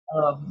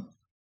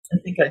I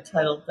think I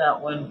titled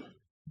that one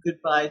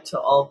 "Goodbye to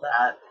All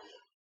That,"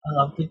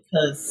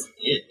 because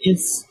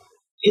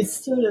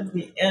it's sort of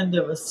the end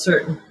of a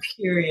certain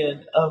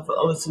period of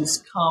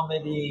Ozu's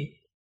comedy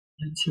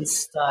and his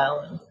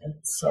style and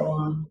so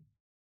on.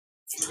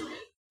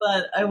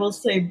 But I will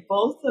say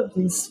both of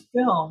these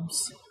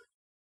films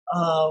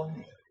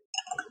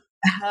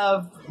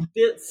have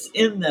bits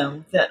in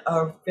them that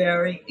are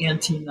very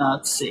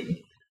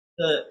anti-Nazi.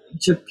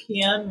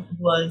 Japan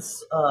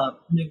was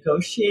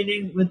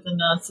negotiating with the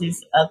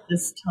Nazis at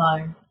this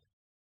time,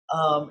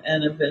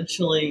 and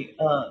eventually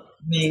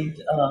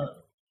made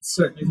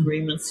certain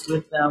agreements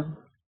with them.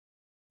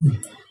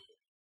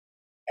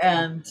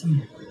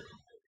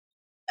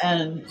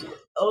 And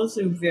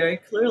Ozu very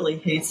clearly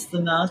hates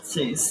the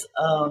Nazis.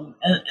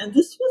 And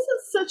this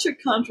wasn't such a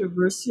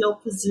controversial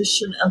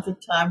position at the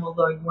time,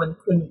 although one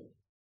couldn't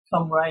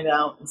come right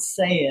out and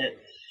say it.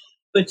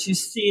 But you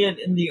see it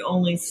in The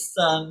Only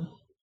Son,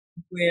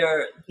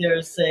 where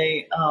there's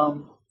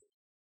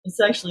it's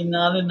actually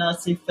not a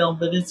Nazi film,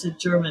 but it's a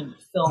German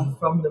film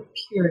from the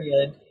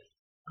period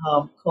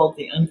called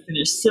The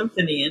Unfinished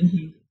Symphony, and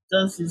he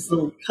does these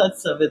little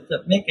cuts of it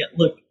that make it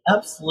look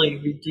absolutely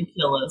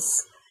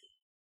ridiculous.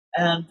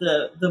 And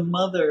the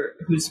mother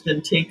who's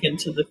been taken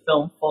to the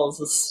film falls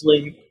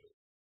asleep.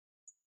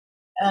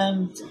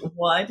 And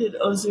why did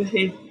Ozu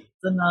hate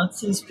the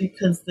Nazis?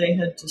 Because they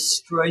had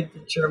destroyed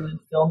the German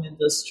film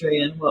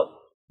industry. And what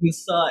we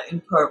saw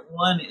in part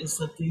one is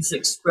that these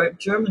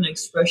German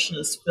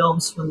expressionist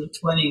films from the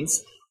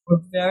 20s were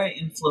very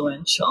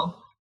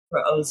influential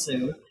for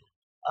Ozu.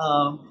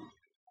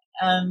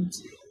 And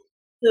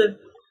the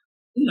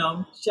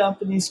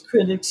Japanese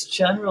critics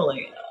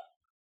generally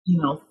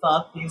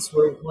thought these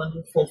were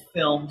wonderful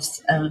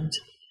films and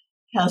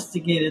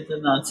castigated the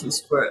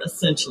Nazis for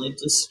essentially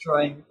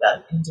destroying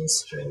that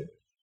industry.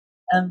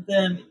 And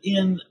then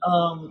in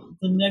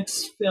the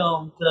next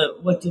film,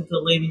 What Did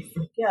the Lady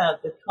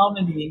Forget, the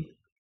comedy,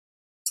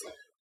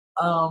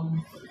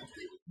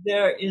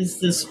 there is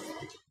this,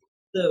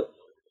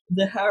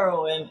 the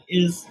heroine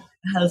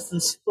has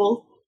this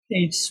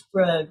full-page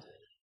spread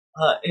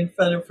in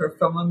front of her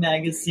from a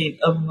magazine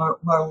of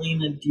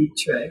Marlene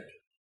Dietrich.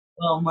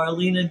 Well,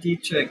 Marlene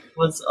Dietrich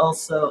was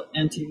also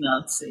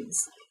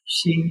anti-Nazis.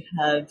 She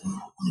had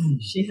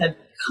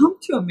come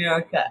to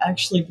America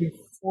actually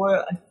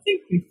before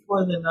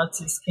the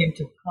Nazis came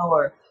to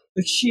power,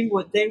 but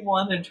they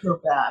wanted her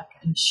back,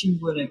 and she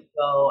wouldn't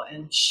go.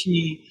 And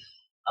she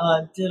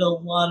did a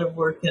lot of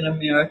work in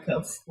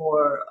America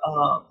for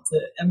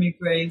the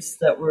emigres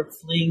that were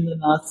fleeing the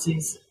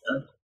Nazis,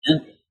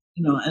 and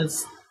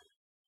as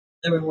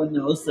everyone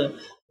knows, that a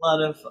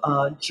lot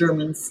of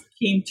Germans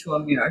came to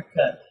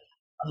America.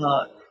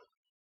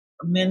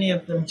 Many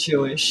of them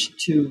Jewish,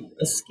 to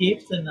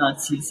escape the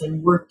Nazis,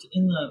 and worked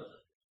in the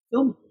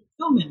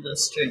film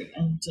industry.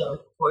 And of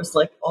course,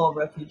 like all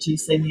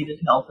refugees, they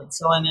needed help and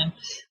so on. And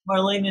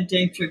Marlene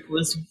Dietrich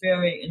was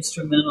very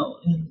instrumental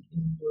in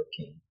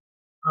working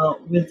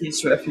with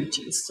these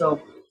refugees. So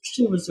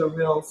she was a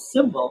real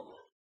symbol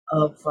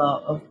of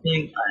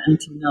being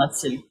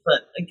anti-Nazi.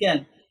 But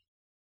again,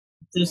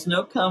 there's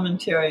no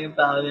commentary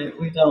about it.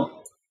 We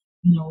don't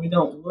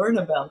learn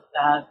about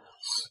that.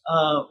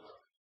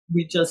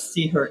 We just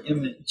see her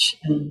image,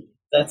 and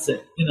that's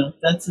it.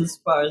 That's as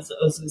far as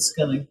Ozu's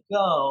going to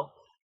go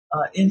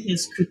in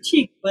his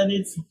critique, but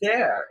it's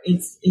there.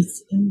 It's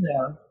in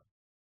there.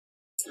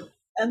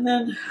 And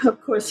then, of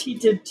course, he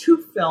did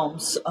 2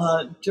 films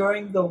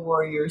during the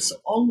war years,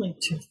 only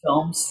 2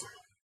 films.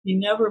 He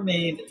never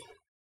made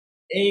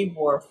a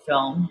war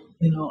film,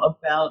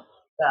 about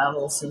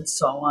battles and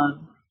so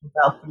on,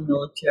 about the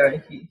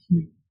military.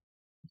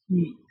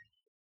 He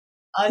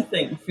I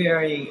think,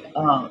 very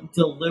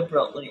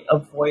deliberately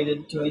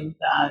avoided doing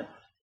that.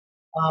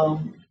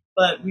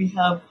 But we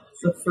have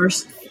the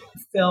first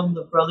film,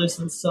 The Brothers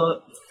and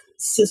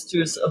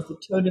Sisters of the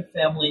Toda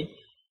Family,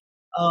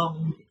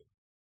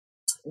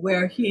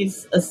 where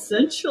he's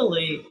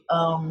essentially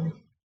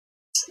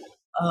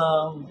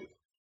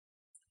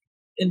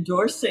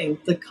endorsing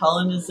the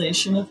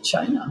colonization of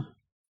China.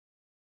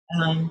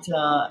 And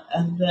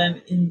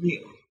then in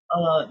the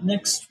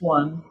next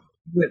one,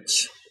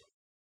 which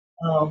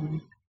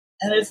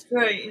and it's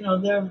very,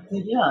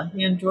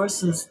 he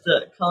endorses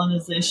the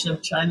colonization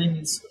of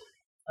China.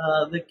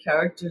 The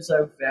characters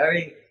are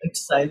very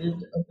excited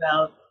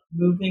about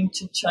moving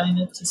to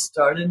China to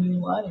start a new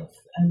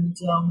life. And,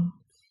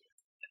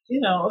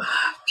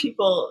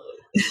 people,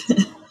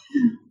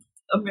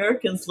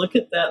 Americans look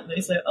at that and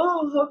they say,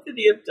 oh, how could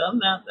he have done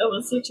that? That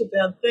was such a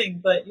bad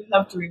thing. But you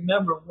have to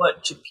remember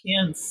what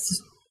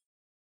Japan's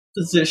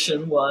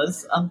position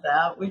was on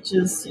that, which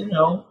is,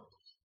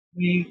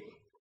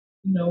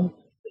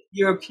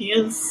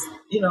 Europeans,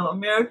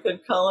 America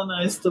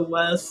colonized the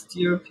West,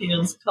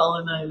 Europeans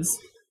colonized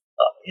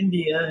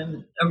India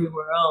and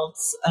everywhere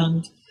else,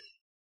 and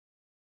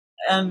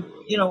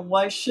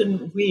why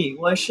shouldn't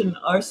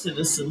our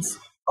citizens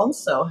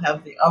also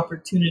have the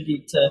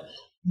opportunity to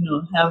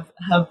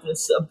have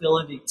this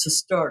ability to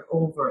start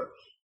over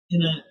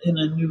in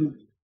a new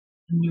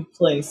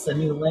place, a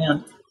new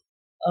land.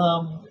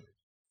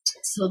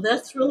 So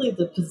that's really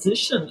the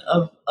position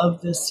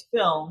of this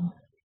film.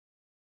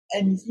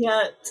 And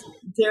yet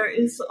there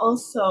is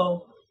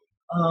also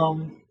a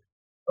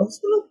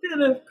little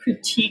bit of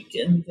critique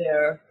in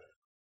there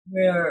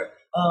where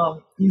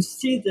you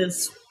see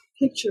this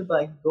picture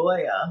by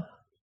Goya,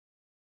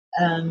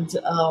 and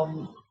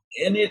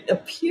it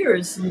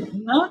appears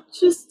not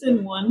just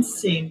in one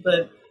scene,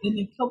 but in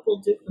a couple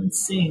different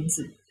scenes.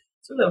 It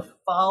sort of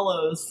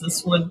follows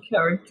this one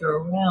character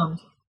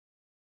around.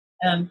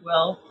 And,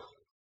 well,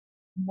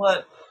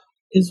 what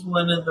is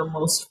one of the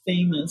most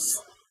famous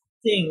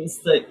things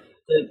that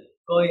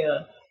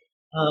Goya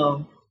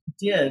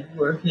did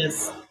were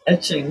his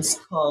etchings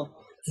called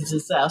The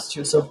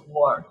Disasters of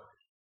War,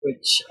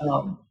 which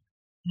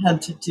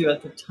had to do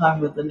at the time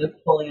with the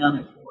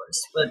Napoleonic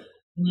Wars. But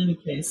in any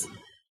case,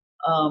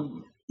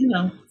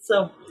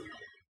 so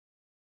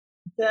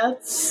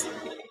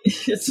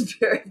it's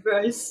very,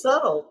 very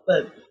subtle,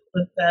 but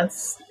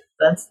that's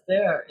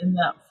there in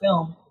that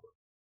film.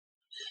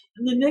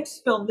 In the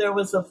next film, There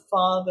Was a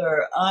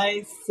Father.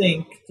 I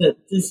think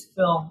that this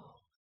film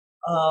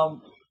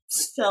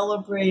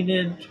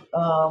celebrated.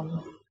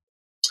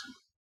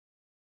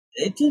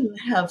 It didn't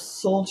have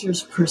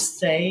soldiers per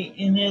se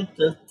in it.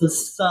 The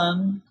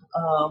son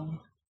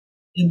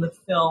in the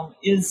film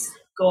is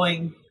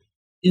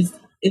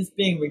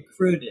being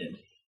recruited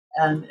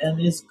and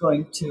is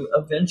going to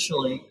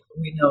eventually,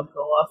 we know,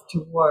 go off to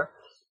war.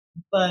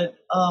 But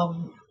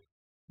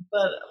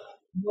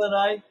what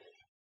I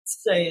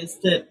say is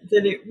that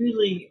it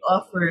really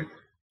offered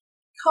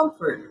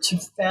comfort to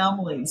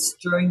families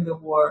during the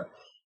war.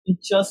 It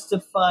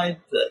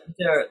justified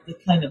the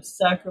kind of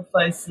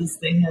sacrifices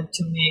they had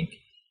to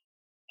make,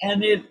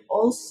 and it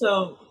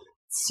also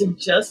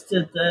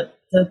suggested that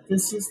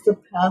this is the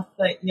path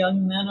that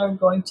young men are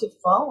going to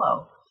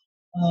follow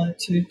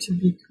to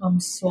become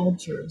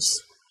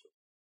soldiers.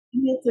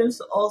 And yet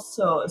there's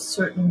also a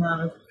certain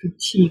amount of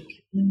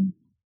critique in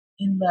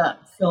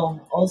that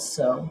film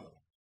also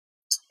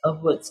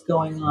of what's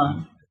going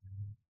on.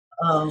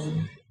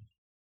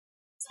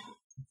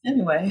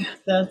 Anyway,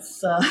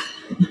 that's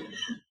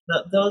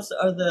those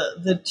are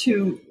the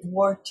two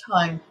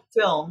wartime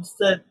films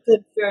that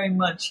very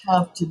much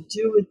have to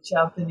do with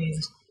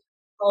Japanese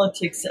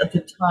politics at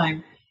the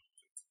time.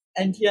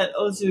 And yet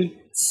Ozu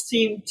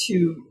seemed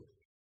to,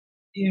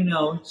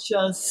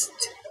 just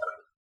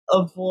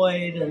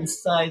avoid and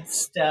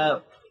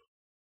sidestep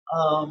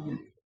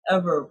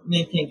ever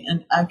making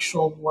an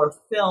actual war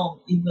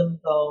film, even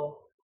though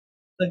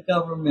the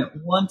government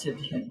wanted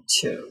him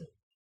to.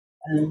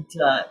 And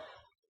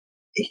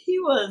he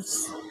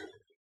was,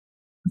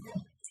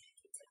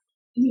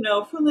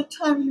 from the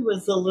time he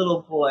was a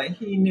little boy,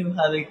 he knew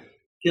how to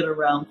get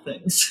around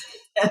things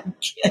and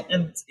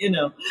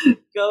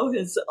go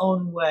his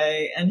own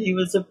way. And he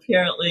was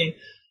apparently,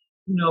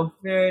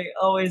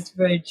 always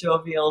very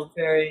jovial,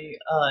 very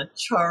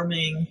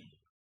charming.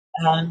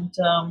 And,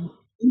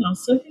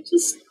 so he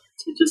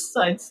just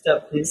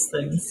sidestepped these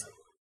things.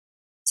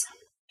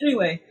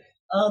 Anyway,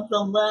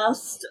 the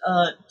last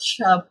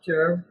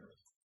chapter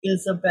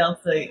is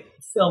about the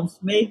films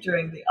made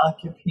during the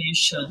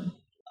occupation.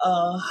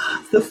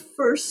 The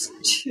first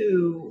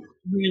two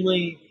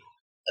really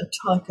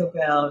talk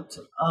about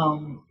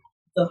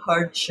the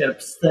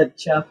hardships that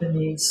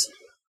Japanese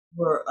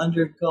were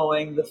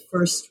undergoing. The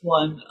first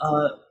one,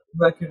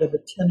 Record of a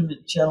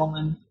Tenement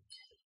Gentleman,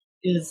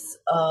 is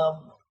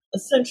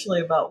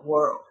essentially about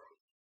war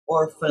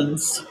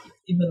orphans,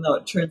 even though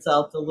it turns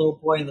out the little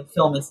boy in the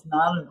film is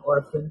not an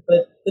orphan,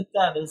 but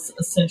that is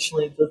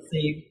essentially the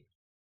theme.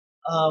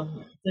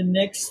 The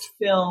next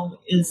film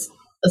is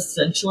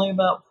essentially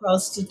about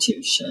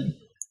prostitution,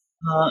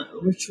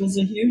 which was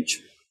a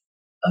huge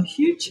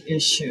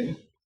issue.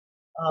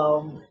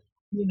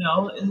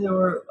 There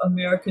were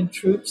American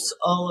troops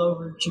all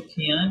over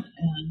Japan,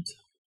 and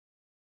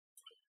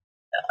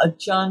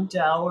John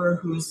Dower,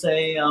 who's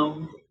a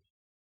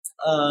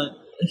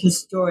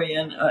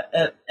historian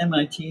at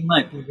MIT, he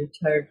might be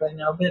retired by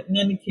now, but in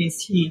any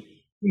case, he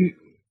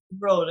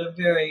wrote a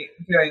very,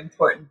 very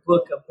important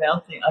book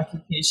about the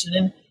occupation,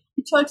 and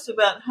he talks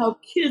about how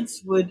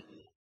kids would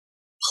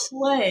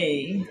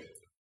play.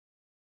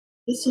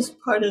 This is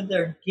part of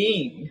their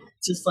game,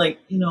 just like,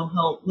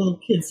 how little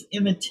kids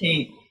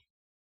imitate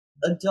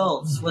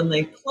adults when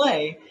they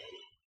play.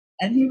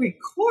 And he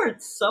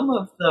records some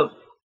of the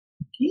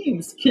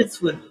games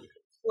kids would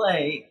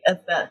play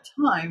at that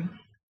time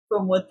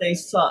from what they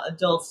saw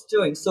adults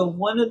doing. So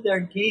one of their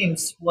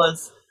games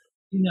was,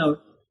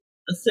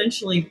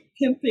 essentially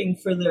pimping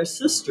for their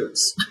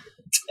sisters.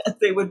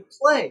 They would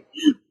play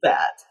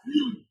that.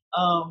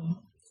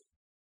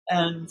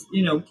 and,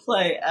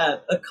 play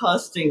at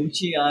accosting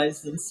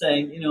GIs and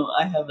saying,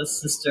 I have a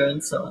sister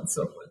and so on and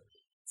so forth.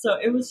 So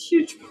it was a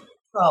huge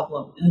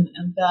problem,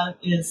 and that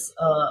is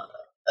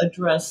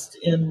addressed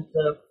in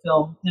the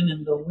film Hen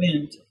in the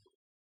Wind.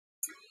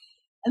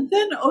 And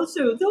then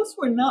Ozu, those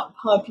were not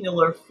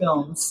popular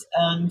films,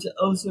 and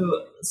Ozu,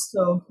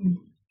 so he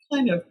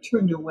kind of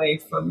turned away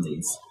from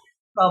these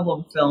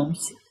problem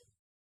films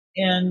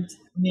and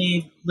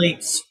made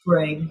Late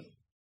Spring,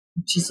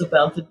 which is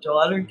about the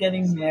daughter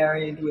getting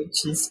married,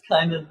 which is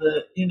kind of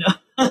the,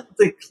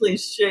 the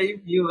cliche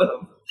view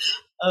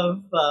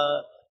of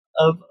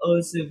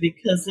Ozu,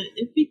 because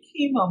it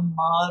became a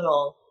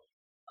model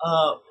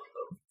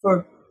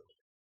for,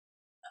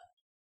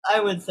 I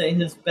would say,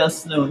 his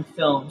best-known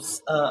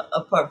films,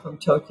 apart from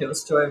Tokyo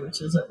Story,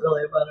 which isn't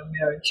really about a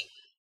marriage.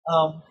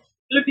 But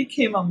it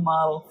became a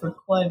model for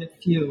quite a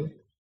few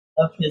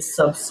of his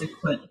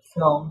subsequent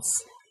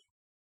films.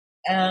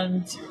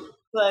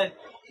 But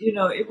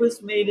it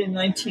was made in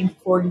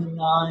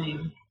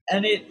 1949,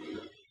 and it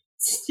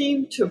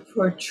seemed to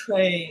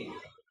portray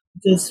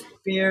this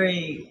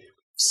very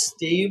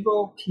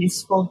stable,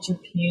 peaceful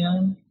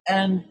Japan.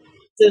 And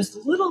there's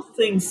little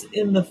things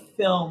in the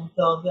film,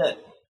 though, that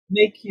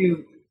make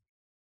you,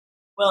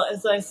 well,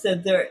 as I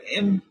said, they're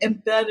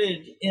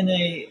embedded in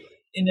a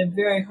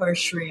very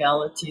harsh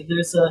reality.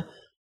 There's a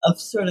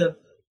sort of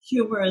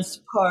humorous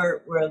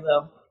part where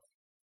the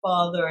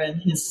father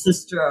and his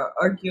sister are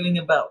arguing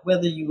about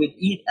whether you would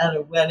eat at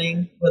a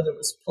wedding, whether it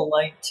was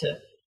polite to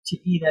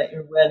eat at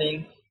your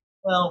wedding.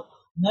 Well,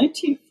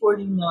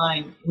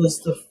 1949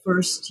 was the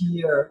first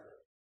year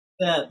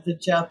that the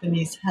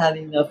Japanese had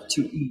enough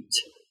to eat.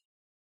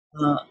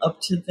 Up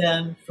to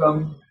then,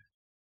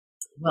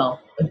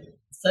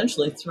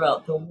 essentially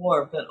throughout the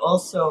war, but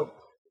also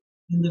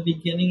in the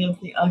beginning of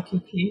the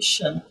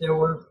occupation, there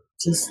were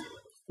just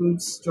food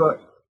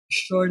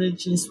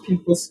shortages,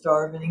 people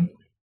starving,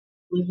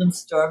 even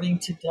starving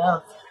to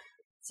death.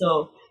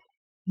 So,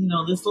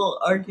 this little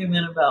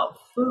argument about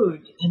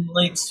food in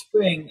Late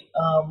Spring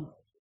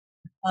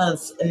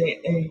has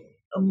a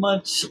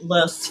much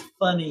less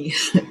funny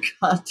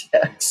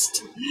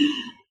context.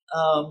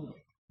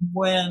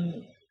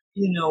 When,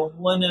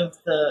 one of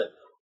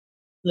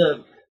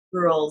the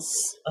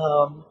girls,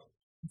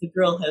 the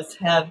girl has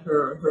had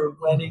her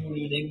wedding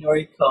meeting,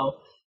 Noriko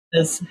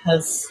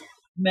has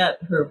met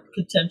her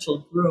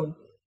potential groom,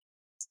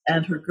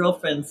 and her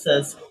girlfriend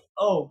says,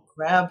 "Oh,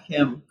 grab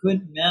him.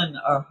 Good men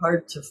are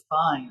hard to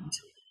find."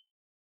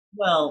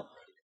 Well,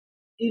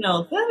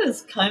 that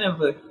is kind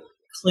of a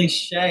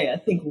cliche. I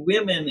think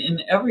women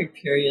in every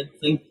period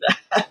think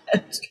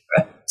that,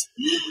 right?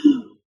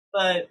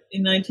 But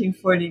in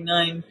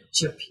 1949,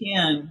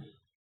 Japan,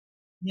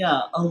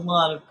 a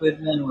lot of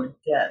good men were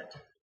dead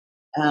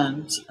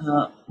and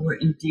were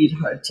indeed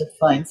hard to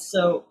find.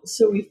 So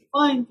we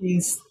find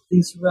these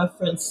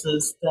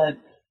references that,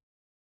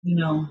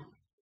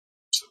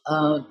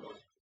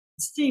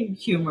 seem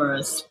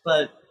humorous,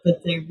 but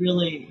they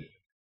really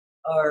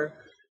are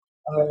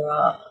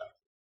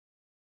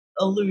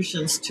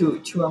allusions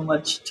to a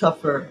much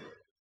tougher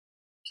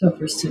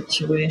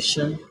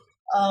situation.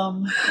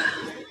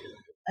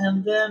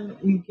 And then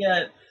we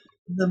get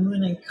the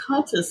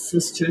Munekata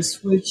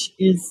sisters, which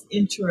is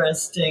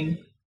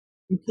interesting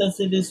because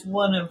it is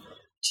one of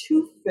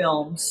two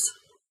films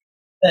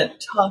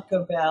that talk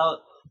about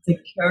the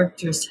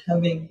characters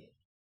having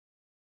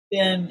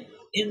been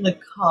in the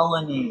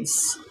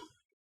colonies,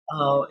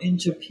 in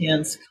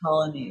Japan's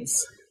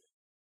colonies.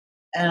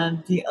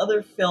 And the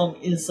other film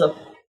is a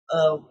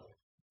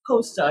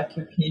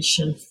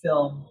post-occupation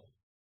film,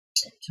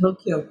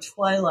 Tokyo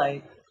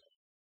Twilight.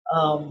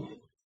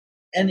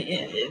 And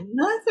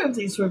neither of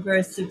these were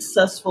very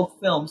successful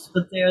films,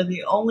 but they are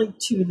the only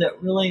two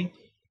that really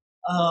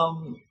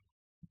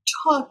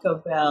talk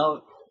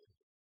about,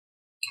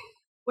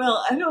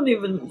 well, I don't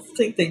even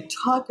think they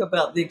talk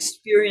about the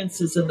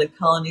experiences in the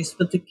colonies,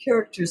 but the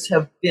characters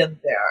have been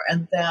there,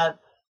 and that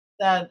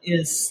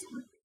is,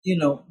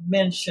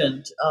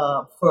 mentioned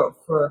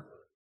for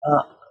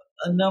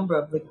a number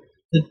of the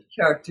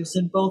characters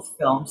in both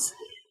films.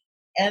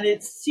 And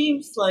it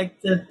seems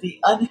like that the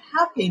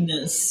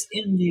unhappiness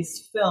in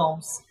these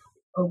films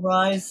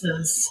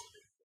arises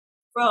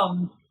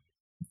from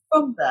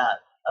that.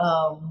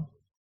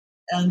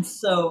 And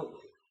so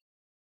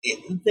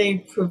they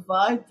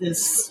provide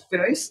this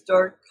very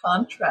stark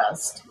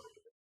contrast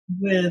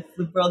with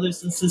the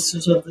brothers and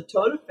sisters of the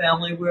Toda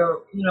family, where,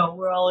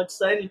 we're all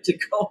excited to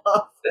go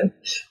off and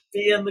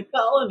be in the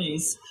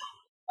colonies.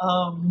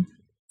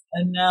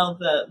 And now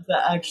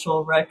the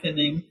actual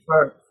reckoning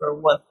for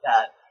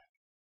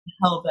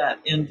how that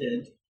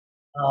ended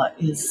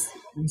is,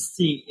 we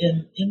see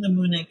in the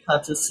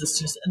Munekata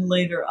sisters and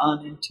later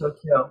on in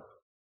Tokyo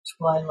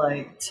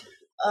Twilight.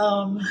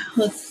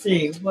 Let's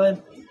see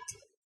what.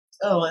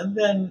 Oh, and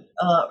then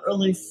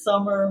Early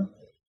Summer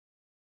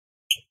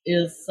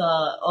is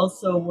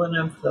also one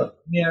of the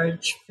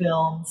marriage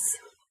films,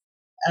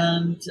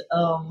 and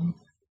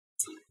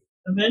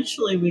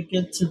eventually we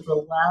get to the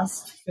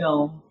last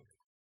film,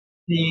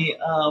 the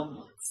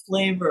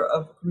flavor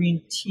of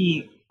green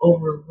tea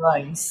over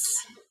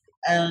rice.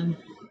 And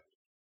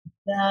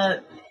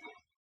that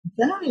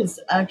is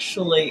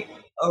actually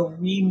a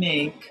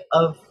remake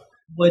of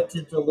What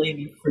Did the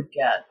Lady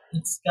Forget?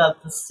 It's got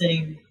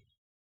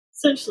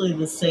essentially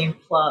the same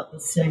plot, the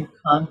same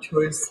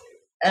contours.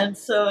 And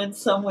so in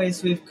some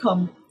ways we've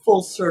come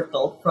full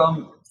circle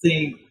from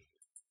the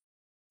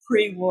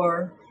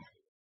pre-war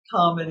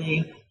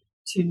comedy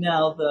to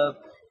now the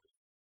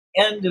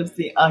end of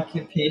the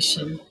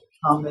occupation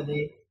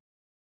comedy.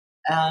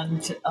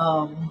 And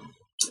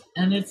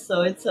it's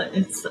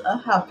a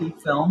happy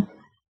film.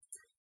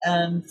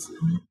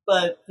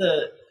 But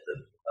the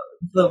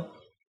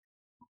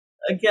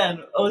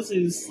again,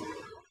 Ozu's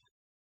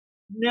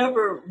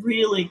never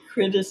really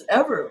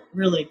ever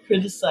really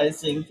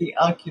criticizing the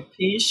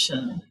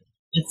occupation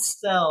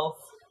itself,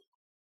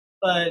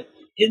 but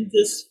in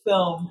this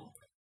film,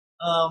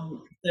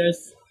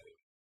 there's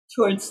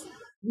towards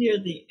near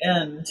the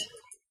end,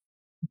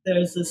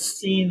 there's a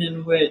scene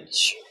in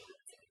which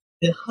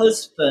the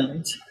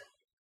husband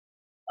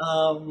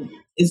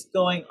is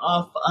going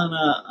off on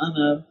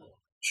a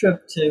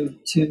trip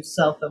to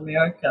South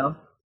America.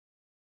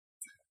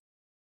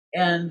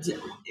 And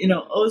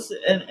Ozu,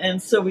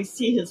 and so we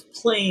see his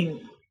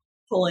plane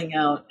pulling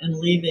out and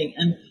leaving.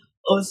 And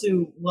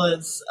Ozu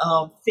was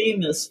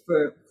famous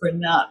for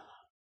not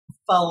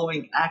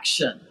following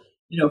action,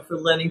 for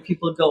letting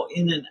people go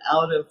in and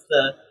out of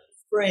the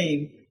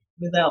frame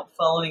without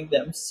following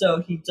them.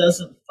 So he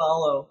doesn't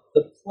follow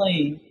the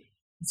plane.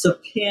 It's a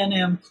Pan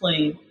Am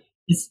plane.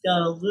 It's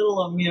got a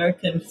little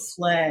American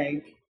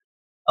flag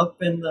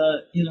up in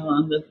the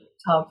on the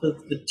top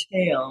of the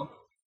tail.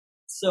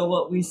 So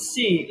what we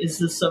see is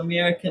this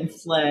American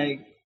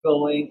flag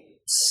going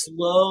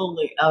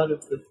slowly out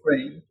of the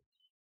frame,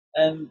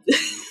 and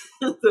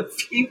the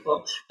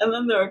people, and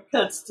then there are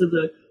cuts to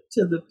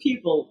the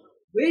people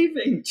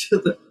waving to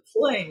the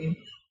plane,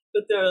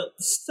 but there are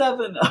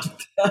 7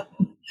 of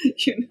them,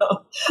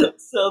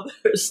 So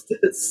there's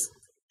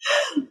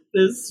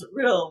this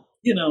real,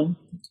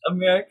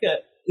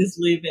 America is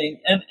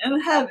leaving,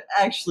 and had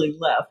actually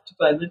left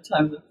by the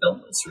time the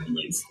film was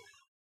released.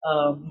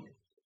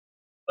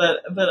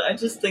 But I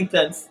just think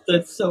that's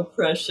so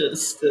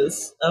precious.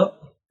 This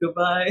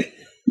goodbye,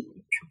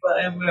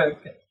 goodbye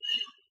America,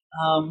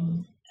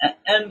 and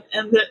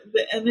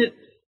it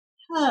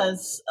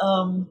has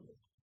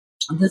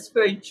this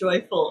very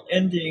joyful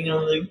ending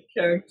of the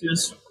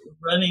characters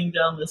running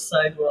down the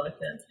sidewalk,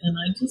 and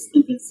I just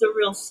think it's a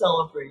real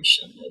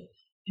celebration that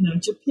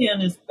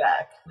Japan is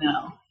back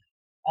now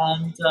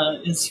and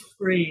is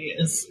free,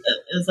 as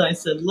I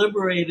said,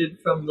 liberated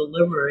from the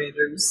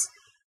liberators.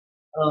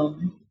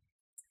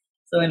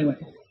 So anyway,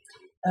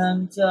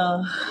 and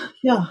so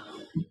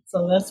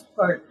that's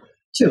part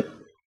 2.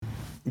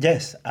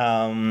 Yes,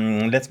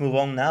 let's move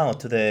on now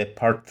to the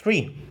part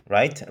 3,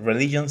 right?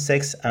 Religion,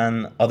 sex,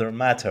 and other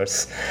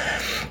matters.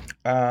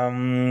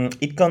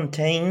 It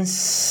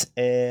contains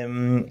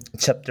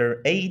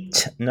chapter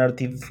 8,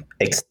 narratives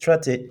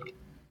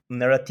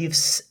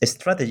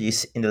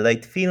strategies in the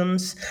late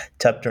films,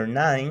 chapter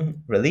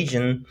 9,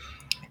 religion,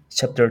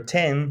 chapter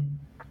 10,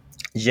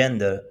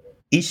 gender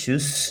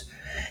issues,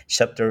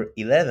 chapter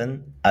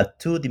 11, a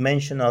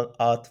two-dimensional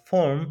art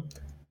form,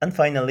 and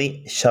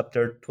finally,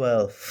 chapter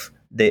 12,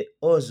 the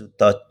Ozu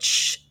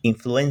touch,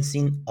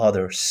 influencing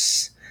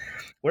others.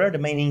 What are the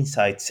main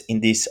insights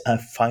in this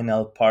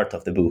final part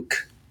of the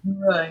book?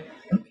 Right.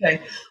 Okay.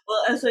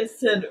 Well, as I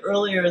said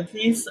earlier,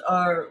 these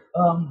are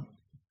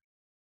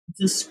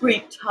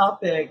discrete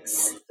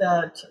topics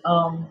that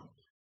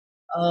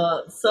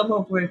some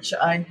of which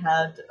I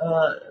had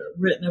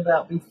written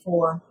about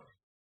before,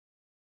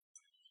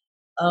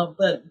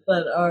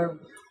 but are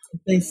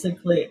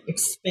basically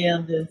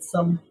expanded,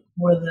 some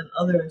more than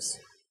others.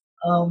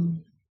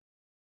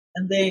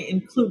 And they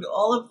include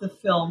all of the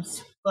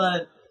films,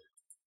 but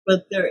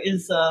there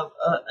is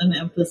an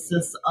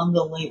emphasis on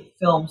the late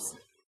films,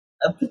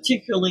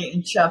 particularly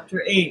in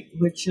Chapter 8,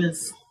 which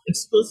is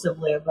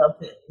exclusively about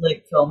the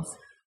late films.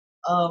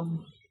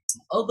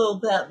 Although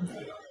that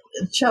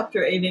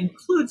Chapter 8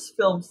 includes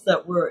films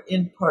that were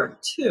in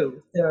Part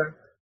 2. They're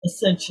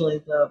essentially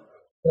the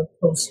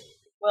post,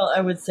 well,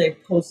 I would say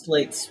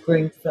post-late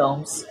spring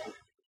films.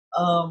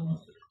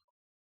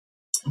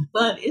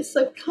 But it's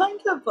a kind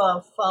of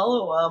a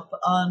follow-up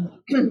on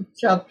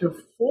Chapter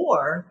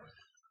 4,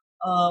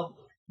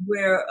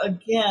 where,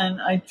 again,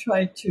 I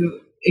try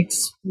to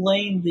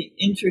explain the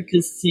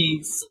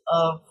intricacies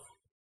of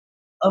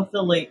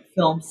the late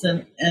films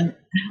and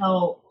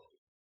how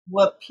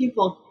what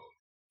people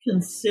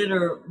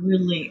consider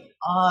really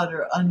odd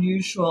or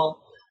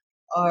unusual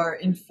are,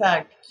 in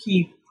fact,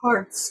 key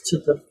parts to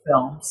the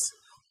films.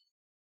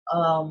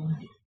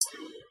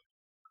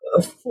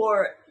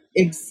 For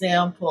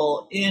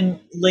example,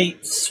 in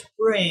late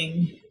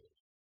spring,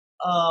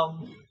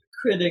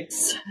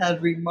 critics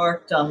had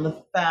remarked on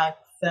the fact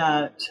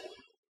that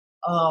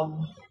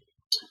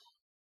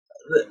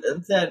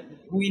that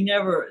we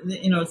never,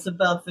 it's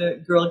about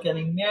the girl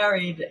getting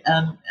married,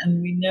 and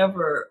we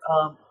never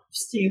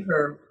see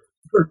her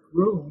her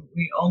groom.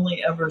 We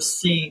only ever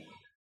see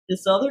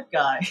this other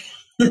guy.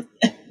 And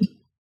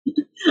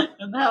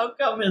how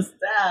come is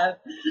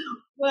that?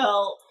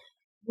 Well,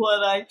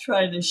 what I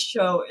try to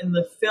show in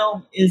the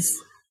film is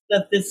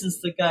that this is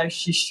the guy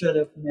she should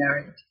have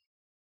married.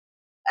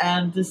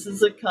 And this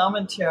is a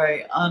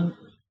commentary on,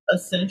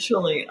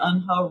 essentially,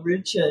 on how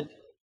rigid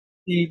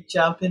the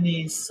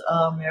Japanese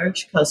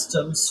marriage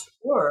customs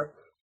were.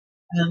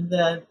 And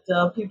that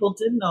people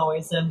didn't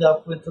always end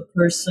up with the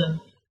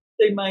person.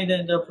 They might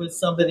end up with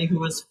somebody who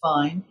was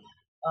fine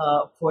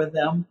for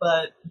them,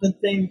 but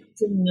they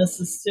didn't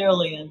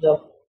necessarily end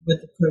up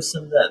with the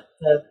person that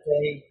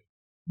they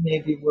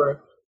maybe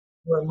were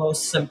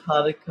most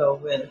simpatico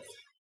with.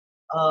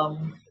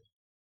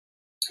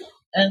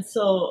 And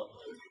so,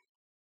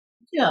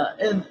 yeah,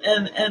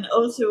 and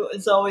Ozu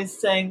is always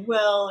saying,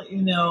 well,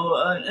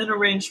 an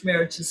arranged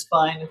marriage is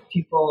fine if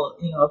people,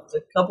 if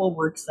the couple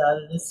works at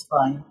it, it's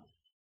fine.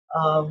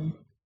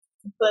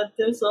 But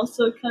there's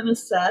also kind of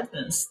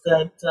sadness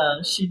that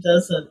she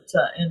doesn't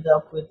end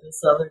up with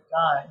this other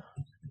guy.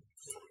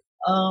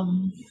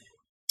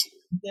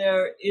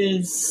 There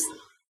is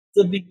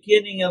the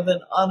beginning of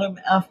an autumn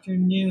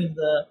afternoon,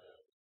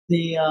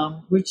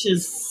 which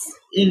is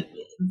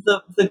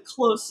the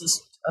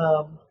closest.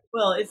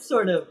 Well, it's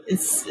sort of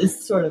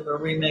a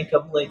remake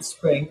of Late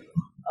Spring,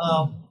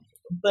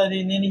 but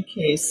in any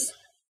case,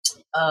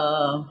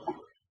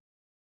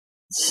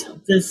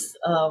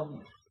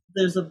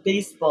 there's a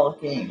baseball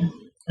game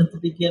at the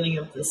beginning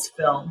of this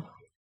film.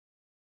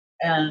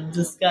 And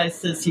this guy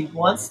says he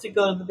wants to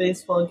go to the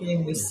baseball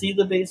game. We see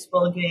the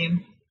baseball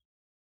game.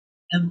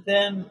 And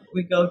then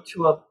we go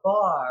to a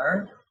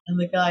bar, and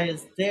the guy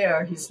is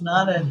there. He's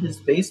not at his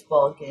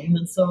baseball game.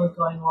 And so we're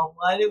going, well,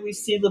 why did we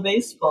see the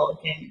baseball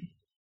game?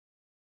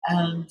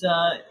 And,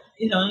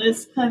 and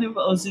it's kind of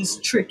Ozu's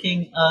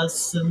tricking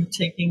us and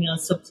taking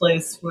us a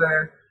place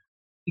where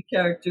the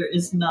character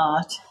is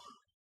not.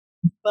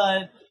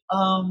 But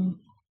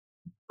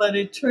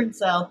it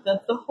turns out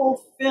that the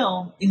whole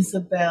film is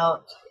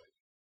about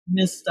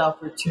missed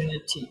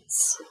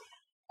opportunities.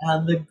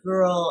 And the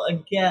girl,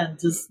 again,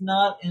 does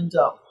not end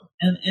up,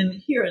 and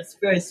here it's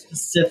very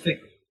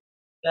specific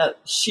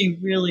that she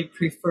really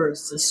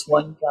prefers this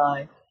one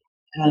guy,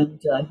 and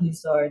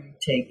he's already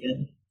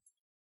taken,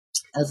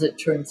 as it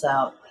turns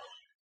out.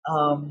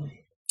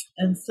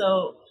 And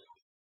so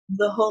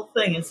the whole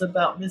thing is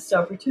about missed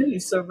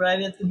opportunities. So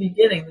right at the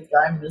beginning, the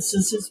guy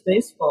misses his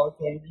baseball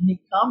game, and he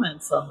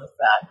comments on the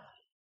fact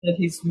that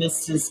he's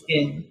missed his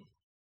game.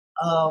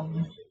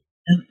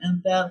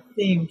 And that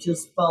theme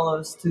just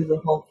follows through the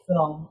whole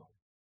film.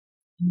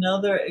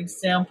 Another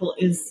example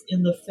is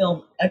in the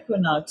film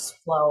Equinox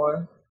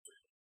Flower,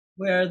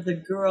 where the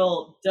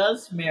girl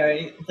does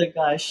marry the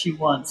guy she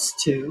wants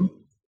to,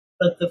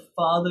 but the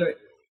father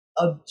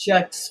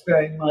objects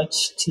very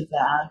much to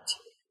that.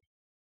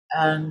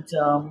 And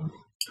so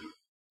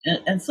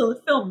the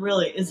film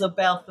really is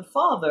about the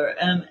father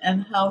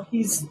and how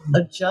he's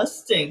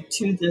adjusting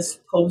to this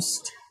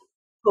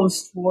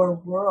post-war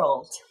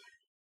world.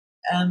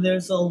 And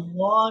there's a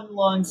long,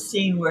 long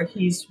scene where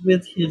he's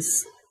with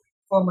his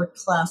former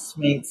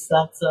classmates.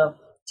 That's a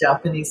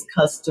Japanese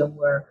custom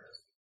where,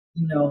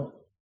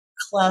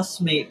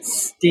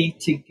 classmates stay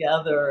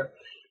together,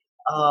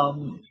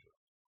 and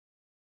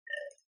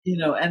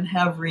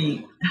have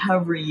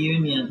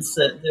reunions.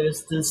 That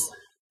there's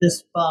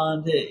this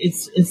bond.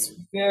 It's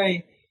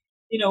very,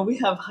 we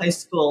have high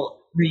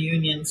school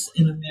reunions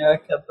in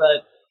America,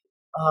 but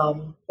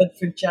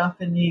for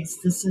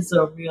Japanese, this is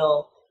a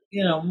real,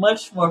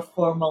 much more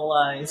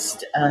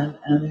formalized and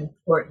an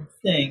important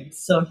thing.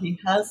 So he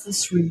has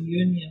this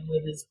reunion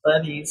with his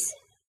buddies,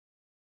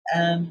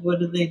 and what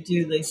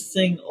do? They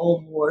sing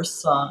old war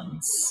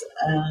songs,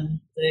 and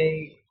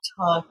they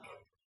talk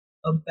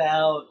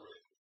about,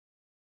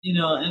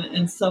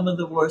 and some of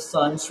the war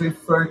songs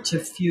refer to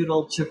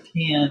feudal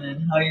Japan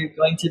and how you're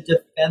going to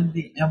defend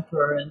the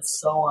emperor and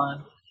so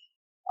on.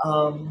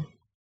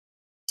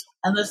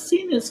 And the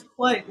scene is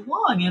quite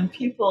long, and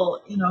people,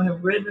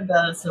 have written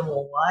about it and said,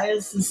 well, why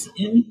is this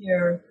in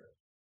here?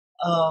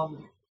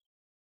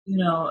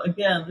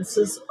 Again, this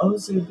is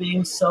Ozu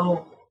being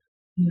so,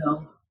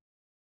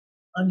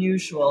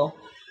 unusual.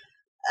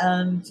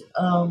 And,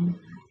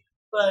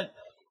 but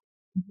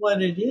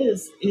what it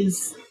is,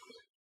 this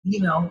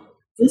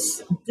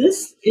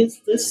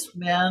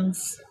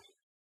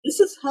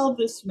is how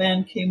this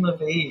man came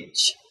of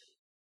age.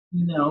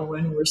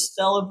 When we're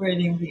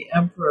celebrating the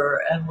emperor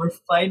and we're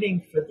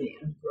fighting for the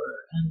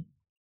emperor and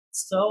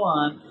so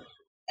on.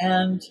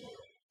 And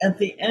at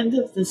the end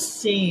of the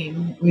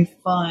scene, we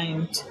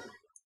find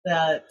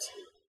that,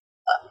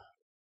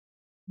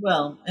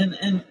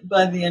 and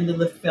by the end of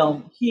the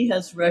film, he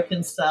has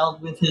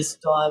reconciled with his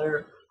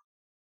daughter.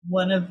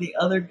 One of the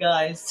other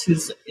guys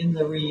who's in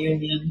the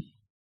reunion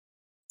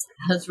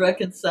has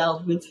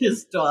reconciled with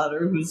his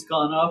daughter, who's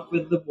gone off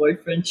with the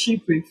boyfriend she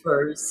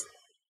prefers.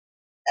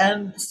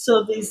 And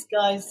so these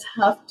guys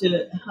have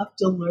to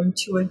learn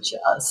to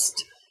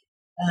adjust,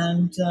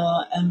 and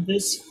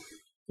this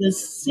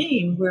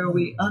scene where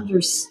we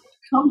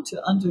come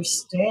to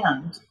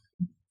understand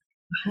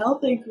how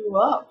they grew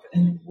up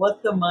and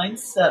what the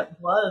mindset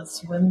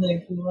was when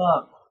they grew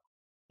up.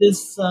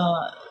 This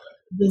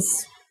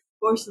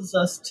forces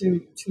us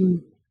to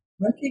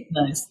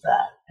recognize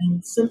that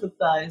and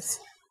sympathize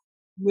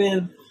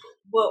with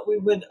what we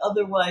would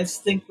otherwise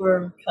think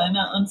were kind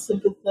of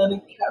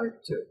unsympathetic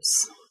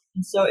characters.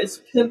 And so it's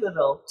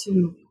pivotal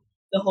to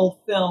the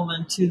whole film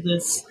and to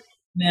this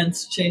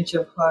man's change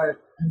of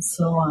heart and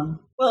so on.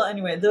 Well,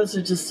 anyway, those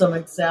are just some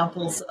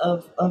examples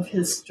of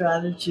his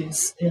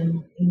strategies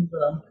in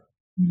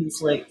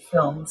these late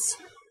films.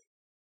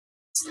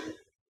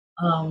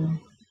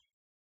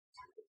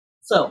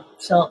 So,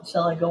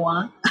 shall I go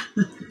on?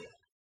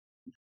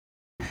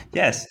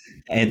 Yes,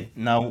 and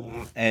now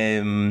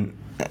and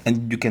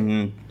you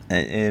can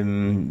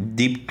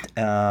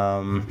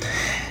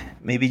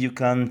maybe you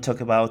can talk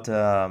about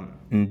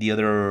the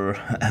other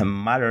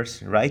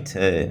matters, right?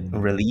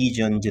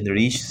 Religion,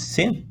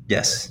 generation.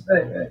 Yes.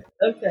 Right.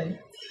 Okay.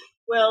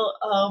 Well,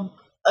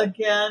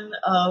 again,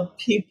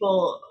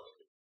 people,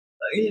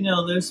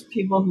 there's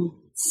people who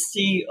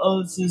see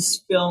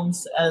Ozu's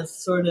films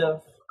as sort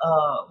of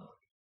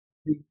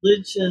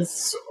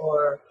religious,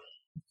 or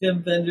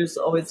Wim Wenders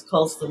always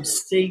calls them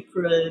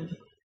sacred.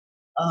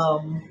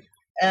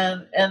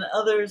 And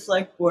others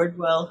like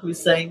Bordwell who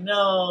say,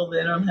 no,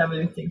 they don't have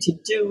anything to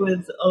do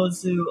with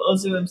Ozu.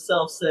 Ozu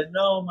himself said,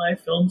 no, my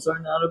films are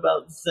not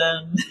about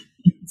Zen,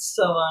 and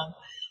so on.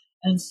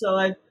 And so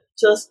I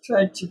just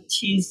tried to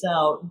tease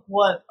out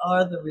what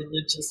are the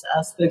religious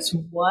aspects.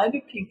 Why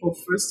do people,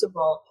 first of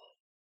all,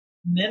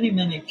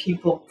 many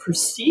people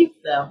perceive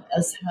them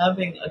as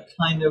having a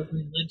kind of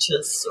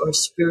religious or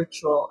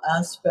spiritual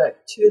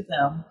aspect to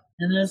them?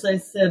 And as I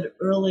said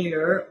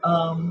earlier,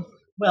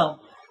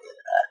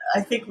 I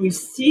think we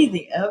see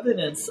the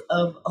evidence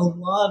of a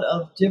lot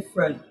of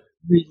different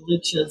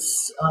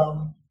religious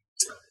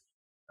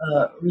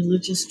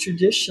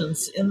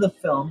traditions in the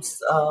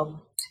films.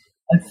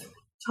 I've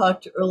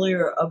talked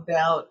earlier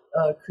about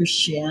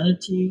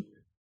Christianity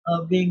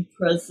being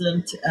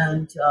present,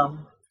 and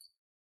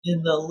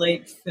in the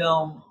late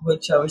film,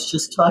 which I was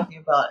just talking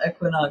about,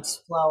 Equinox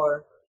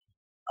Flower,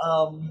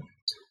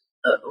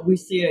 we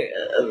see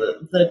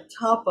the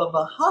top of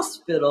a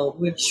hospital,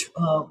 which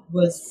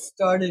was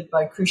started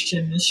by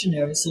Christian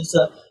missionaries. There's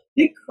a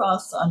big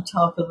cross on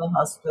top of the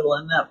hospital,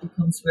 and that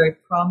becomes very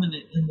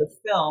prominent in the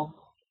film.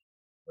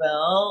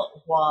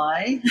 Well,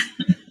 why?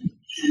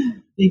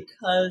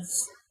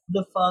 Because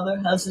the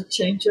father has a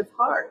change of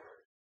heart,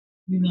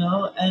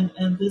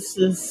 and this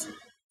is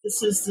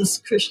this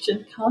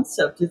Christian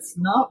concept. It's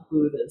not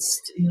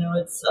Buddhist,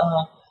 it's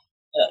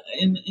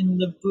in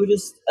the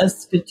Buddhist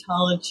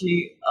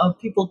eschatology,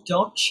 people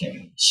don't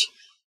change,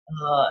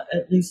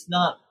 at least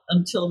not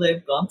until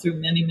they've gone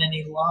through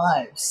many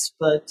lives.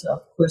 But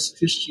of course,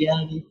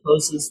 Christianity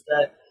poses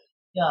that,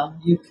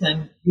 you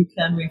can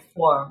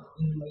reform,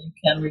 you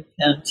can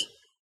repent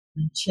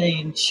and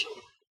change,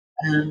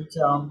 and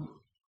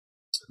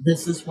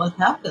this is what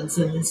happens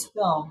in this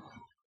film.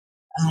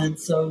 And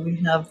so we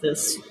have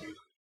this,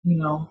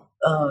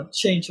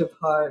 change of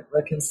heart,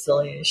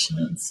 reconciliation,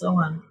 and so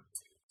on.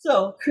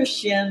 So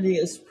Christianity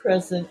is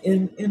present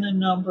in a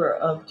number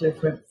of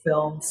different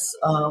films.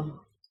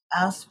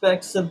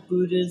 Aspects of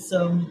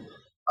Buddhism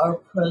are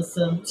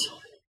present.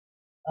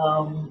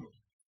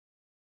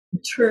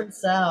 It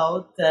turns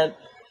out that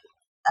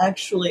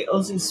actually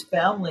Ozu's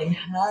family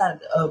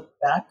had a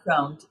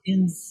background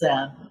in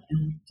Zen,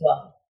 and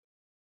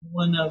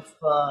one of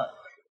a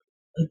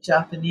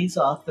Japanese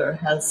author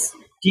has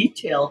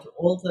detailed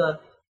all the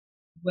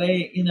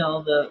way,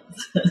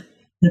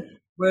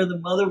 where the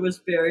mother was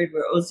buried,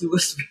 where Ozu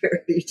was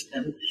buried,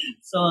 and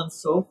so on and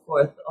so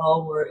forth,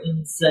 all were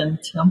in Zen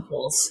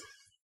temples.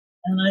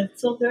 And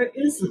so there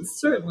is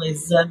certainly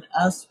Zen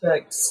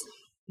aspects,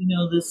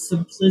 the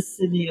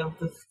simplicity of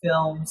the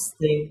films,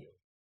 and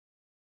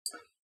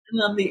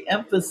then the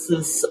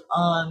emphasis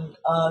on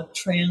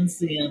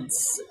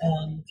transience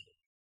and,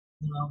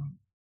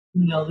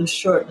 the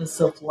shortness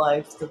of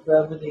life, the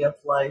brevity of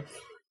life.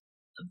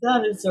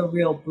 That is a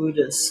real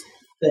Buddhist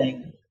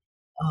thing.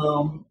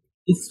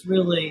 It's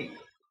really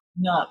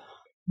not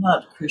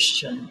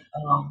Christian,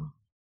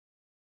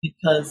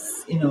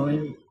 because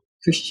in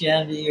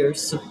Christianity you're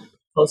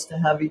supposed to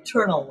have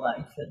eternal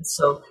life, and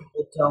so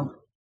people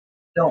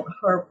don't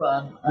harp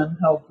on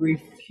how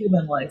brief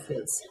human life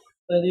is.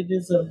 But it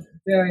is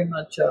very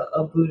much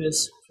a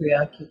Buddhist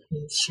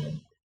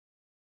preoccupation.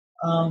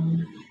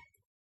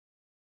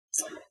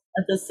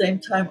 At the same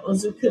time,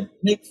 Ozu could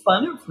make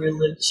fun of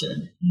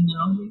religion. He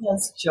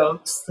has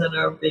jokes that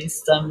are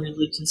based on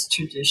religious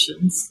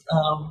traditions.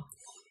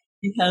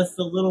 He has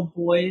the little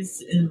boys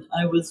in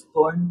I Was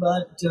Born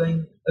But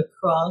doing a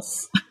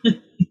cross,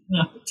 the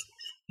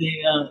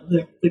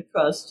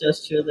cross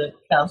gesture that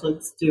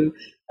Catholics do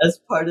as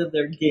part of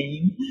their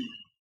game,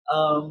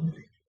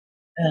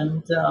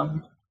 and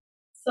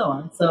so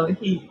on. So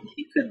he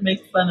could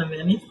make fun of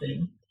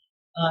anything.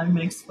 He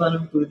makes fun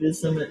of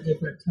Buddhism at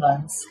different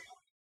times.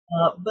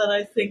 But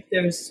I think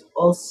there's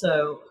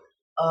also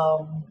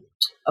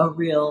a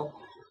real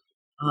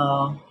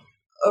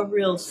a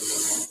real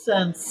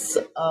sense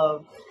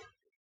of,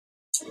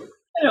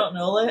 I don't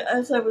know,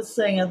 as I was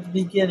saying at the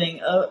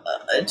beginning,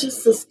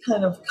 just this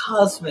kind of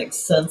cosmic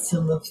sense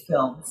in the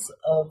films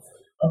of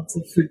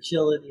the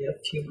fragility of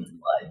human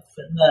life,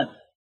 and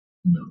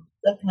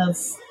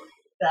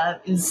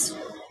that is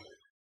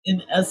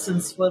in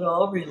essence what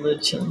all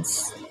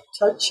religions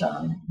touch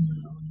on,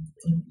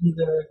 and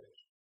either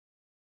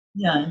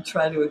and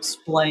try to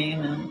explain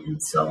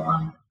and so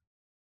on.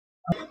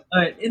 All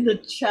right, in the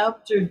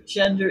chapter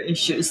Gender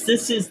Issues,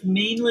 this is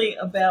mainly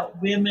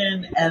about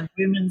women and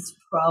women's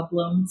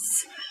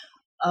problems.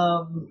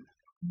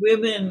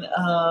 Women,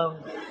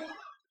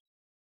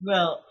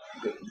 well,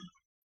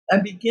 I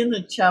begin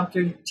the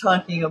chapter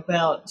talking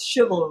about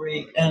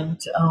chivalry and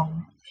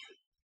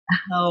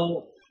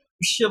how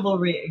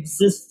chivalry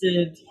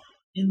existed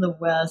in the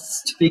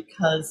West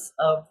because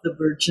of the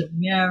Virgin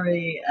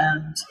Mary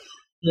and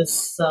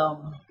this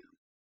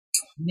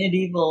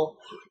medieval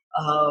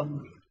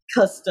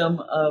custom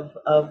of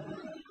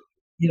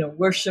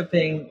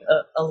worshiping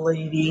a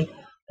lady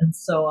and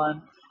so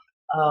on.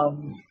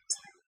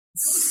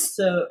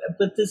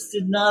 But this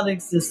did not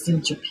exist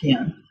in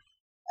Japan,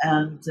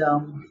 and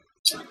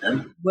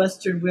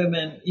Western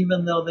women,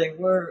 even though they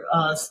were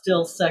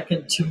still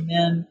second to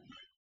men,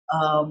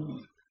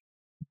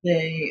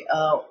 they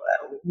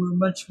were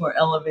much more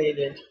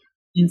elevated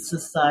in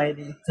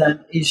society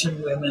than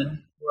Asian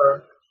women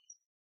were.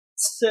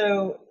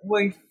 So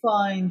we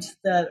find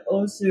that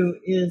Ozu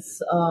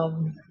is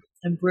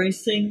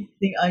embracing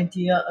the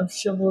idea of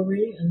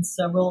chivalry in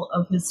several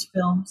of his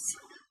films,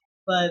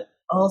 but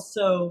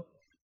also,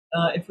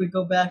 if we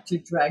go back to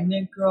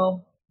Dragnet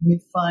Girl, we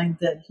find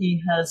that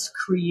he has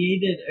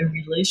created a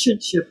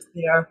relationship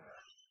there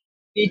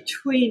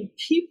between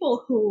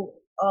people who,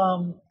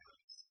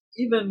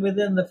 even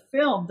within the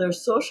film, their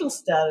social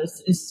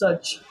status is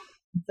such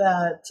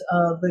that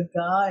the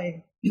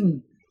guy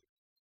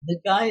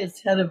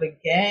is head of a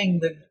gang.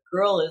 The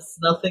girl is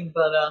nothing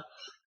but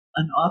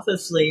an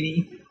office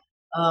lady.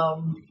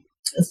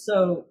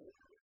 So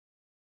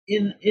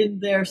in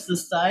their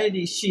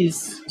society,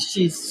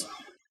 she's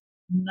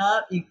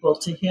not equal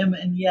to him,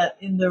 and yet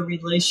in their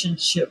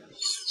relationship,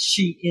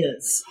 she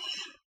is.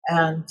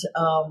 And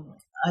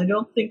I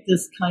don't think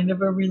this kind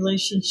of a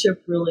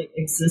relationship really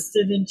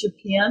existed in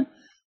Japan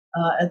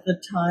at the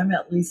time,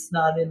 at least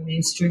not in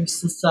mainstream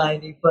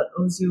society. But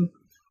Ozu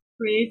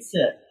creates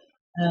it,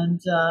 and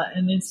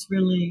it's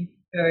really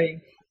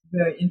very,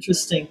 very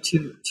interesting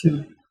to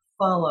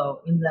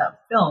follow in that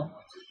film.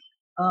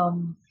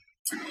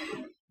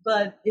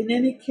 But in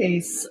any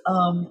case,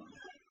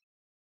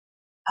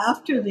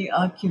 after the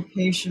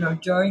occupation or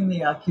during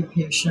the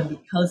occupation,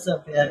 because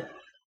of it,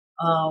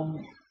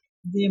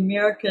 the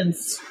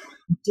Americans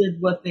did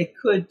what they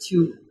could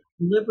to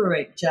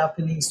liberate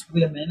Japanese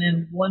women.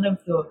 And one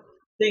of the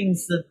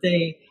things that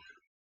they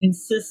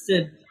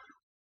insisted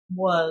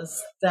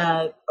was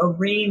that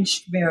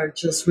arranged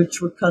marriages,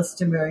 which were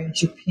customary in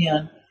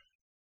Japan,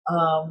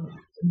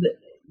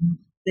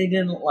 they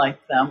didn't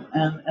like them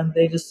and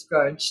they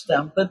discouraged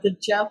them. But the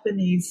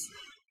Japanese,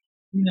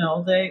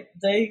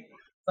 they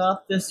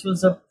thought this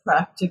was a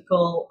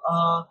practical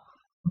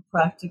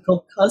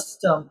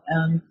custom,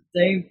 and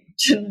they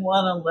didn't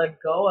want to let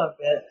go of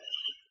it.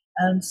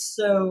 And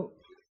so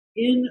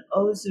in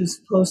Ozu's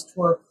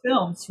post-war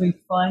films, we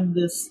find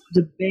this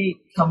debate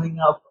coming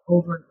up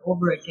over and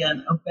over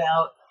again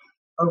about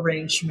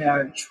arranged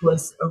marriage.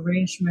 Was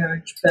arranged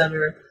marriage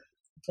better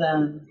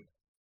than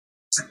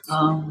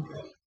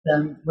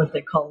what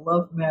they call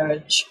love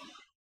marriage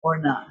or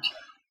not?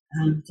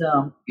 And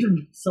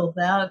so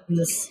that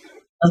is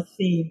a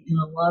theme in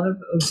a lot of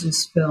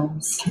Ozu's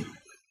films.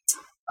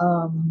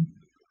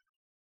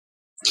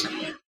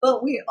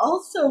 But we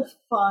also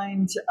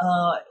find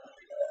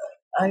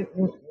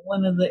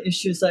one of the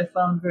issues I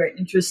found very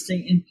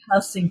interesting in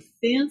Passing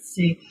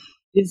Fancy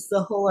is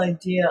the whole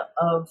idea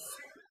of,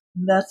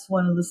 that's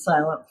one of the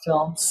silent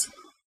films,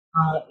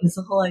 is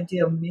the whole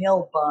idea of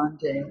male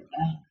bonding,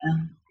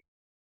 and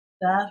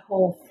that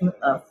whole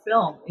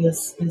film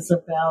is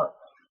about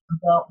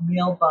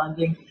male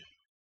bonding,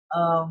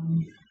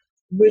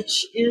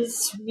 which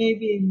is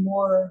maybe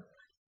more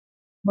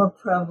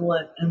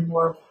prevalent and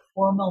more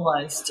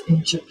formalized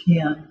in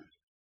Japan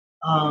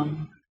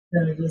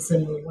than it is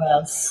in the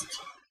West.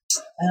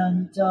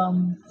 And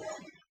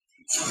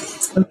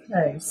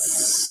okay,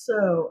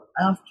 so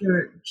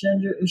after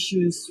Gender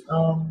Issues,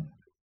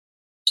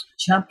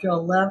 chapter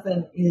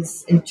 11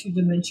 is a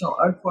two-dimensional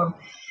art form.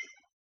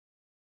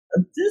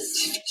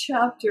 This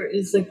chapter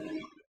is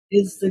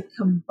the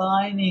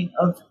combining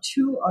of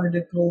two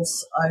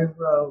articles I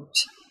wrote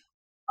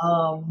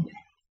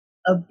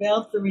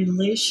about the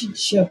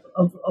relationship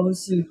of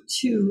Ozu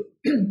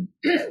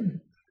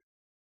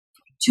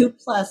to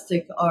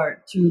plastic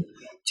art, to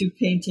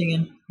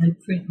painting and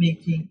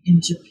printmaking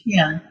in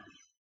Japan.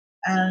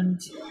 And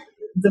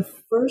the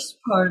first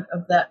part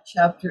of that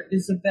chapter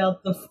is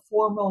about the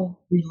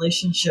formal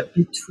relationship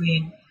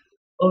between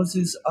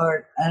Ozu's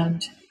art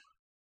and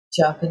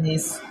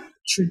Japanese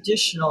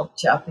traditional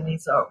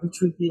Japanese art, which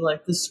would be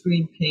like the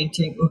screen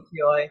painting,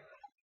 ukiyo-e,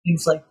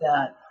 things like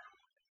that.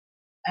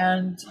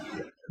 And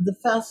the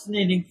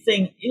fascinating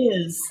thing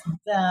is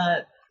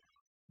that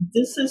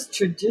this is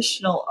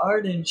traditional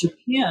art in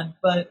Japan,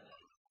 but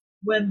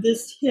when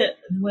this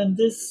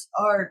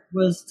art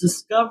was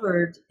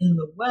discovered in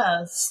the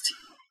West,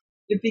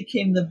 it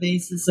became the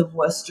basis of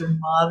Western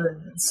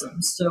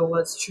modernism. So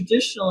what's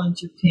traditional in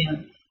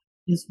Japan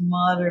is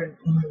modern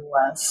in the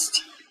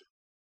West.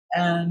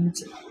 And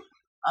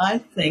I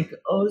think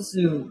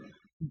Ozu,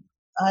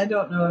 I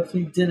don't know if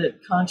he did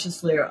it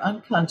consciously or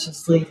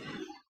unconsciously,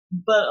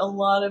 but a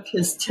lot of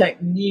his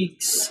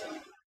techniques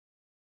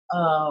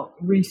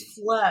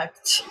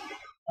reflect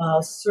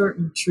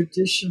certain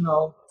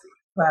traditional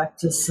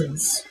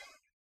practices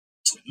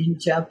in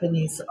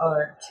Japanese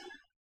art.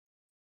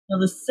 Now,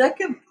 the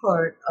second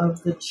part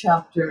of the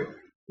chapter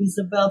is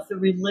about the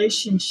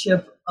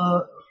relationship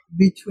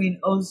between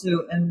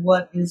Ozu and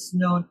what is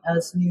known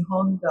as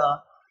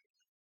Nihonga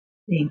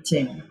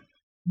painting.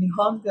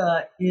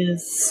 Nihonga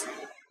is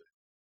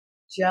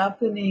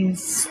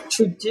Japanese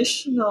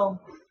traditional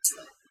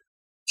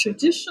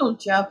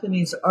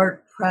Japanese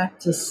art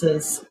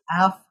practices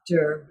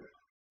after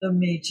the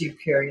Meiji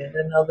period.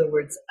 In other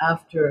words,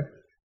 after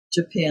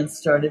Japan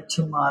started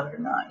to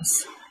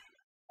modernize.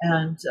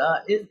 And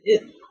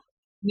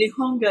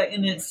Nihonga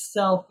in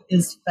itself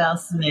is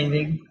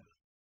fascinating.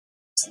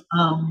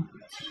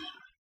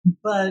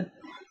 But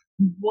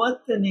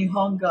what the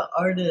Nihonga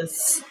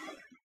artists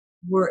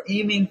were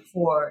aiming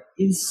for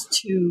is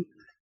to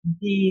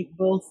be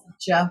both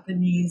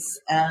Japanese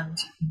and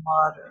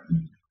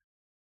modern.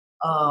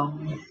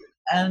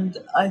 And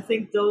I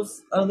think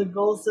those are the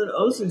goals that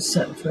Ozu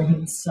set for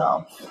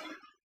himself.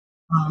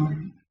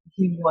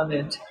 He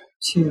wanted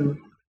to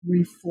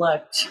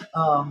reflect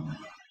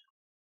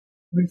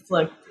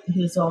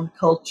his own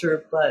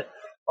culture, but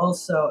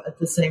also at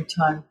the same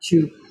time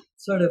to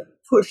sort of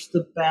push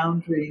the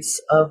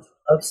boundaries of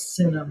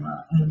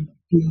cinema and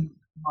be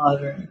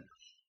modern.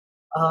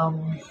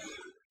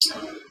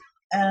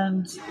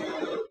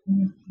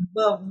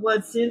 But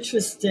what's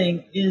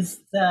interesting is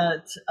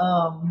that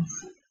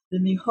the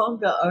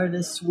Nihonga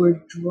artists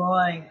were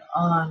drawing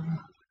on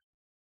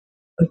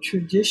a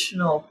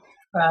traditional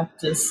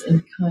practice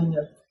and kind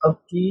of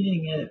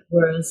updating it,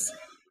 whereas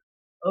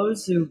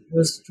Ozu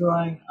was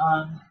drawing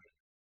on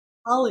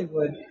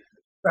Hollywood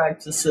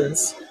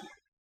practices,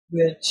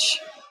 which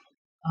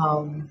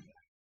and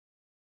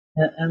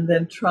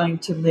then trying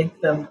to make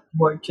them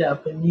more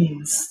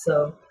Japanese.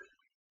 So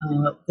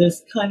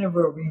there's kind of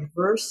a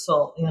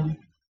reversal in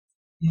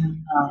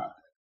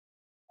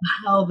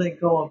how they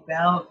go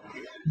about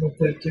what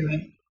they're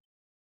doing.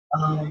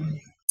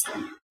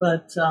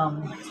 But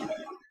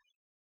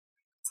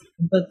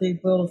they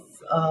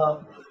both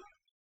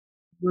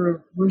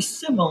were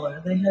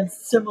similar. They had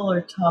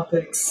similar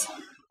topics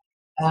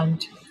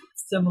and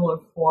similar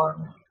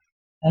form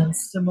and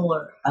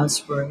similar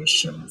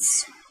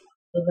aspirations.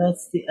 So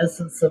that's the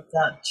essence of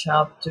that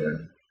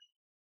chapter.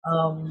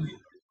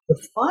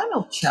 The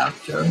final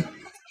chapter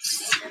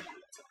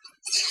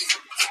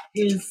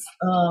is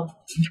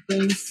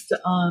based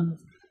on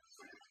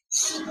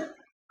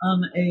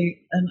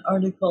an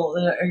article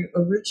that I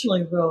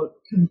originally wrote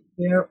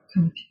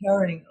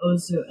comparing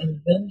Ozu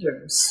and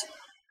Wenders,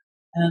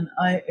 and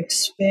I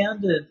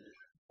expanded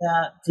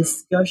that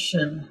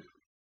discussion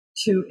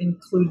to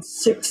include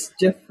 6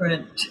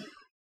 different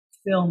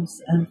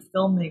films and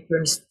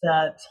filmmakers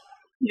that,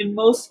 in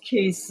most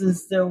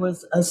cases, there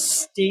was a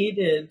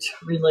stated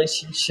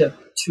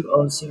relationship to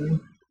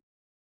Ozu.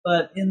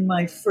 But in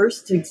my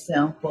first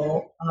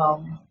example,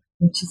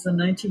 which is a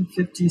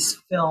 1950s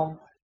film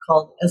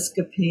called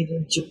Escapade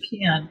in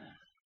Japan,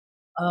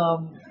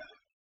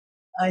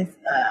 I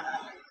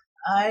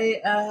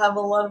have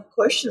a lot of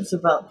questions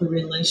about the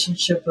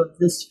relationship of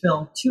this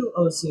film to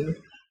Ozu,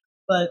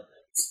 but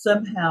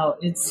somehow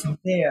it's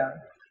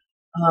there.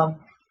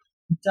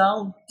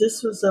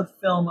 This was a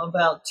film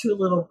about 2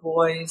 little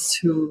boys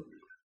who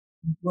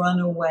run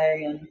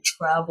away and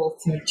travel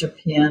through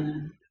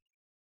Japan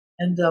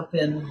and end up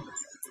in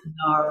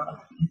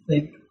Nara, I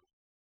think.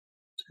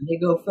 They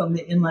go from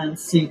the inland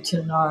sea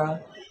to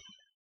Nara.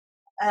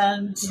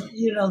 And,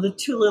 the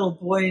 2 little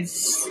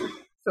boys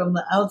from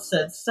the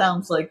outset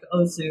sounds like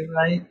Ozu,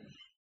 right?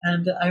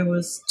 And I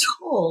was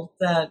told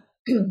that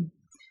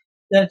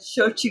that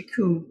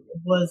Shochiku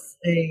was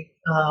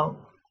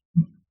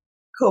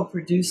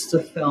co-produced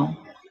the film,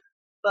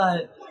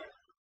 but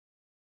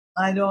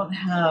I don't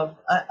have,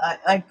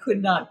 I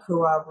could not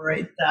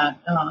corroborate that.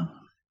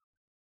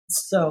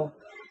 So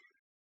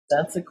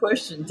that's a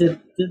question. Did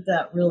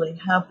that really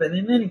happen?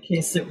 In any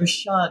case, it was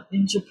shot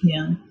in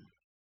Japan.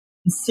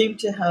 It seemed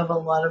to have a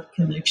lot of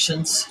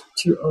connections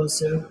to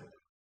Ozu.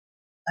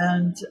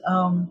 And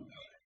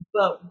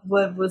but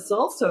what was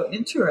also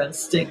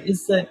interesting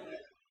is that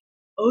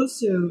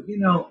Ozu,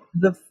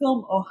 the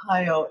film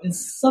Ohio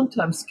is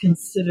sometimes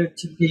considered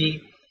to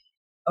be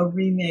a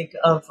remake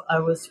of I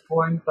Was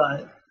Born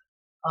By,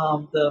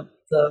 the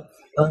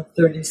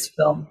 30s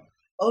film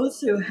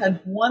Ozu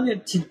had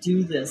wanted to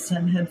do this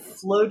and had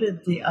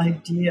floated the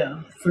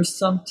idea for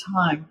some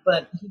time,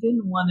 but he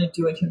didn't want to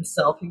do it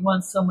himself. He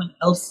wanted someone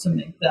else to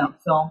make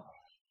that film.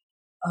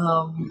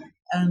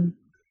 And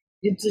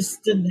it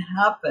just didn't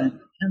happen.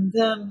 And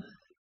then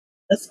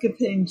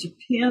Escapade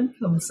Japan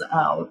comes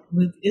out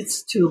with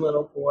its two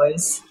little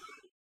boys.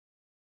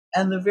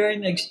 And the very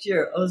next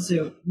year,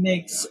 Ozu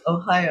makes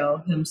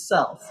Ohio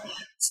himself.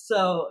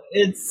 So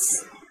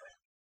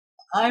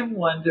I'm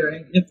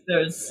wondering if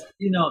there's,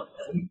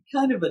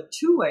 kind of a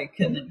two-way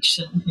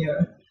connection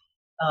here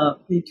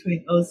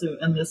between Ozu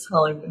and this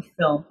Hollywood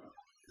film.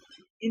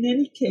 In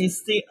any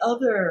case, the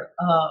other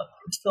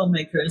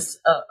filmmakers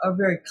are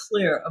very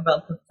clear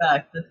about the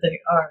fact that they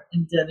are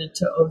indebted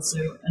to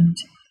Ozu, and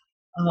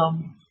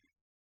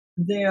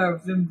they are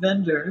Wim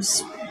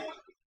Wenders.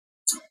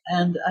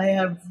 And I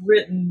have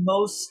written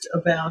most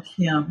about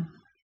him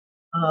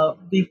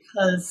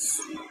because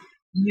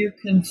you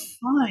can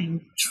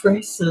find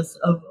traces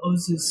of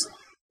Ozu's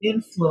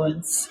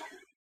influence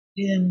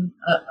in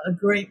a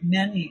great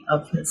many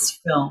of his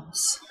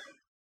films.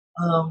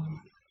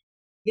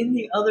 In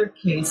the other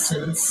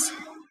cases,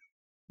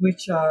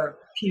 which are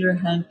Peter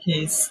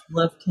Handke's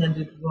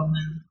Left-Handed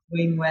Woman,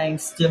 Wayne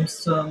Wang's Dim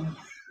Sum,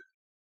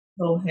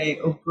 Kohei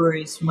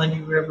Oburi's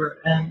Muddy River,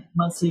 and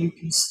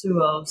Masayuki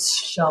Suo's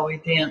Shall We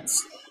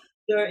Dance,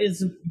 there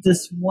is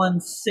this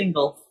one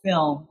single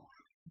film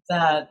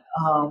that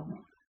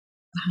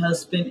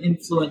has been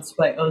influenced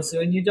by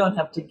Ozu, and you don't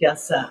have to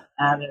guess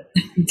at it.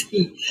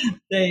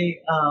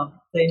 they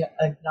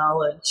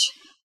acknowledge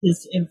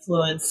his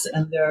influence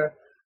and their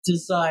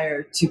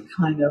desire to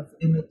kind of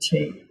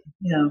imitate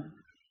him.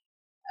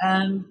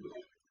 And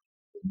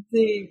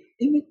the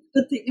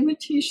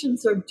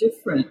imitations are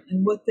different,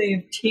 and what they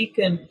have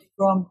taken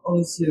from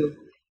Ozu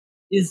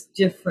is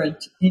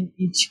different in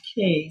each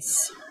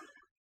case.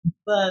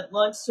 But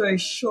long story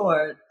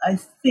short, I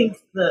think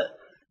that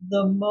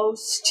the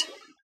most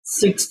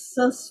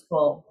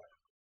successful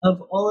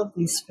of all of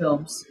these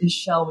films is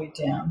Shall We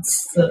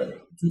Dance,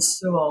 the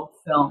Suo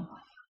film.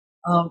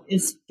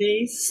 It's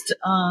based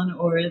on,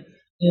 or it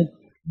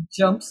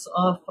jumps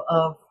off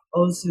of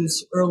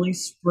Ozu's Early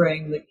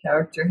Spring. The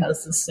character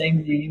has the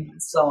same name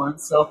and so on,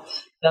 so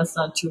that's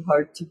not too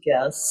hard to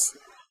guess.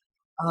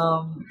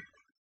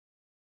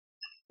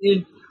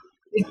 It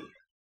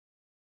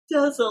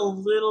does a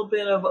little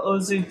bit of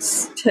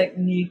Ozu's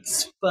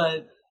techniques,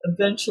 but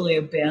eventually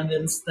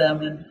abandons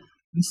them, and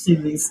you see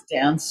these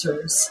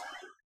dancers,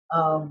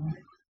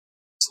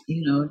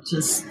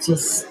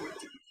 just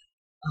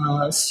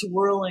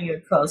swirling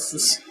across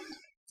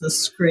the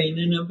screen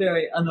in a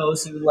very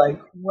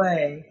un-Ozu-like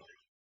way.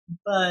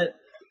 But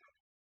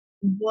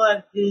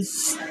what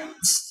is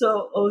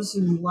so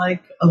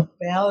Ozu-like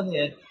about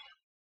it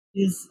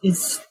is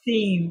its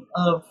theme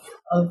of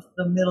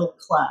the middle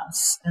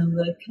class and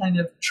the kind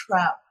of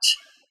trapped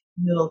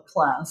middle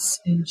class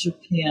in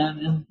Japan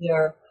and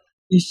their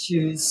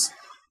issues.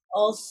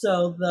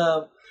 Also,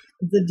 the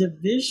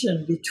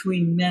division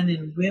between men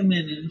and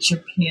women in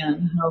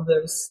Japan, how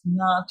there's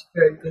not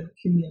very good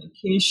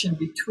communication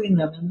between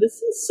them. And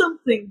this is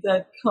something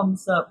that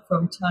comes up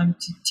from time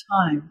to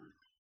time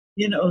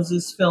in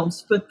Ozu's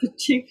films, but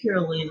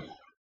particularly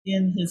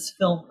in his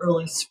film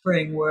Early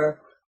Spring, where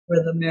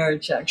the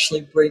marriage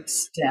actually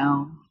breaks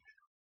down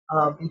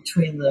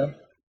between the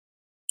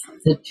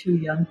two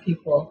young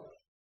people.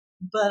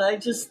 But I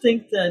just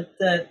think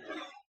that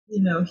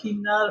he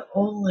not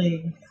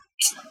only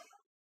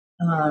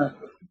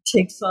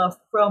takes off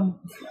from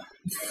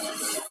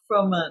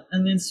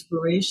an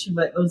inspiration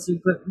by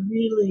Ozu, but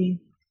really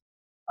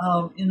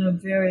in a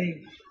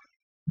very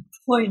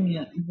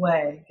poignant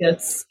way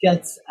gets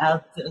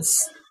at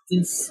this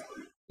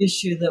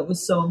issue that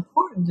was so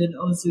important in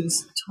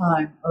Ozu's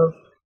time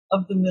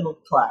of the middle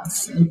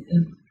class, and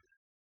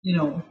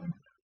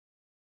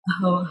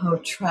how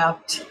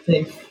trapped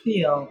they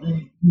feel.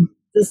 And in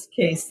this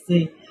case,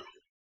 the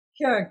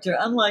character,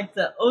 unlike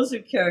the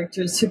Ozu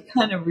characters who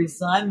kind of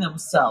resign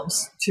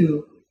themselves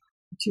to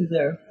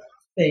their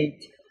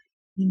fate,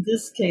 in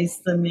this case,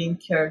 the main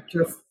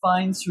character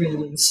finds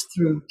release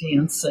through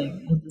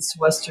dancing, and this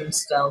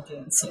Western-style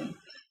dancing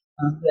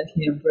that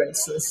he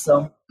embraces.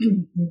 So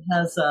it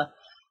has a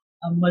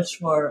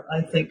much more,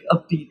 I think,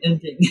 upbeat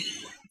ending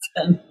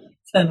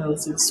than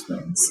Ozu's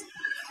films.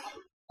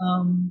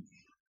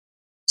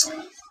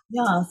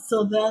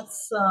 So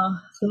that's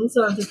those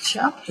are the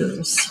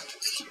chapters.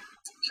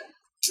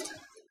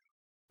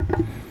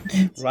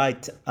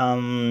 Right.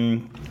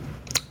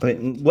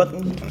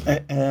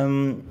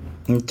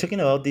 Talking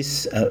about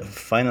this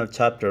final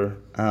chapter,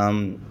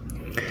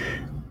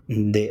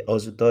 the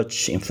Ozu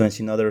touch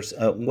influencing others,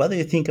 what do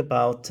you think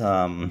about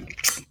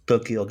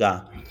Tokyo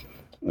Ga?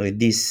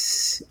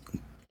 This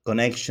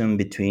connection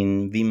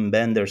between Wim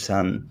Wenders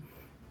and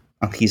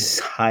his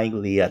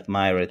highly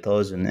admired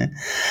Ozu.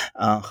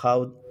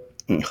 How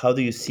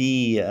do you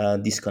see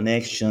this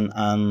connection,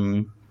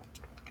 and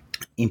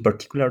in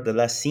particular the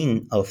last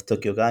scene of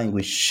Tokyo Ga, in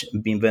which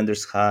Wim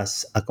Wenders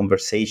has a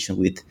conversation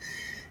with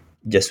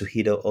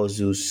Yasuhiro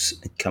Ozu's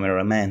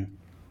cameraman?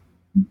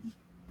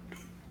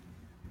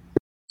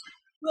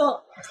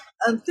 Well,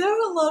 there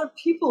are a lot of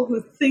people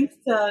who think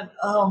that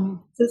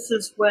this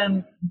is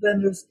when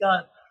Wenders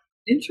got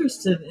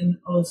interested in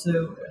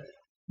Ozu,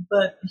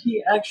 but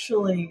he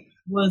actually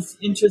was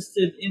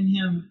interested in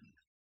him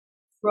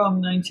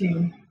from I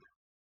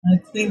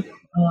think,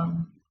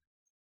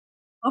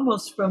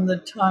 almost from the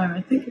time,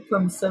 I think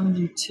from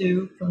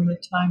 72, from the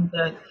time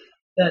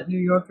that New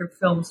Yorker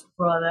Films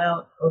brought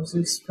out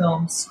Ozu's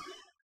films.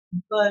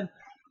 But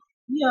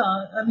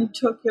yeah, I mean,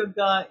 Tokyo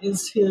Ga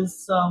is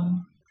his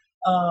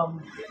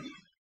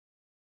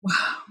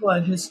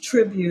his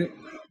tribute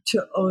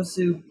to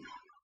Ozu,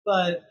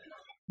 but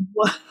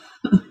what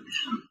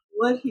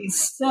what he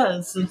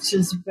says, which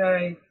is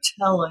very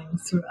telling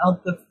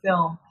throughout the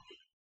film,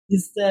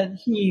 is that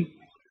he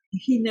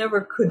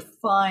never could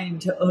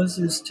find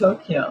Ozu's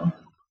Tokyo,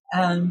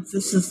 and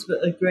this is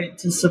a great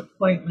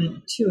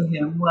disappointment to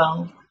him.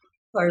 Well,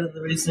 part of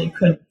the reason he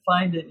couldn't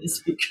find it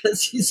is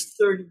because he's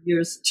 30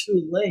 years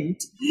too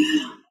late.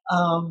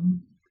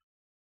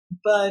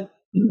 But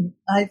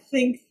I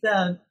think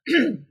that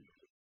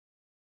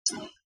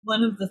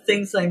one of the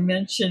things I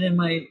mentioned in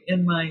my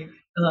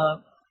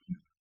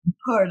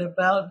part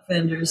about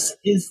Wenders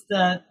is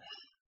that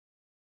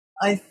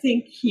I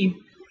think he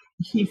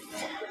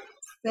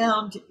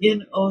found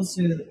in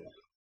Ozu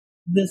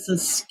this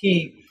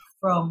escape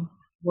from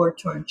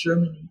war-torn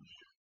Germany.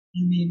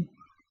 I mean,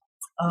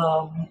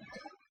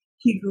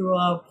 he grew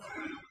up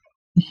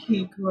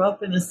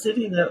in a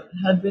city that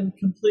had been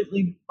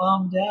completely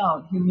bombed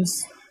out. I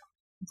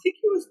think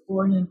he was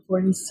born in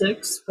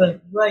 46,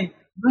 but right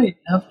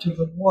after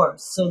the war.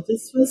 So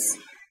this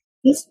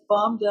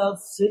bombed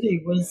out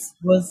city was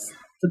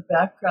the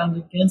background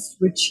against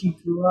which he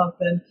grew up,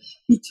 and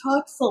he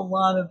talks a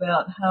lot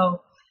about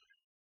how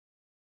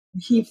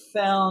he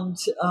found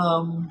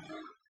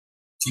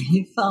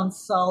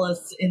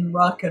solace in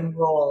rock and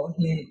roll.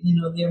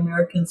 The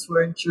Americans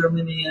were in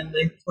Germany and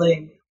they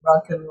played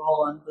rock and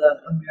roll on the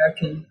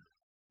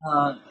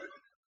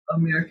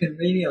American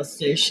radio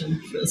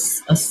station,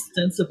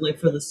 ostensibly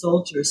for the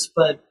soldiers,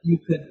 but you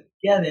could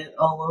get it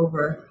all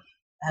over.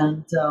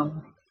 And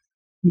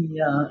he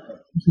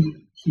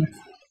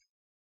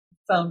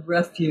found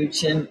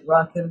refuge in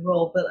rock and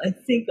roll, but I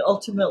think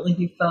ultimately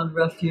he found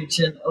refuge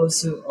in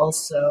Ozu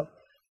also.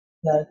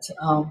 That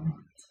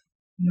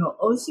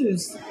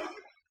Ozu's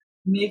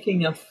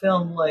making a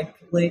film like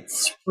Late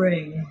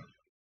Spring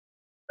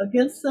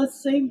against that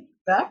same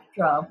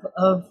backdrop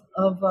of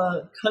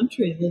a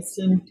country that's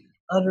in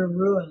utter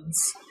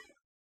ruins.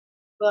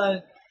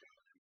 But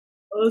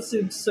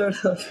Ozu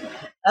sort of,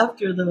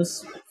 after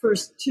those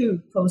first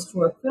two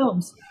post-war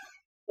films,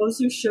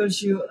 Ozu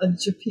shows you a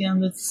Japan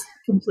that's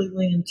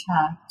completely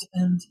intact.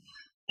 And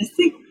I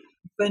think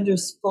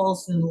Wenders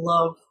falls in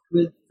love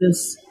with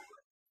this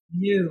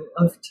view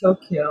of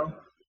Tokyo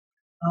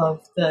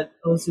that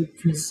Ozu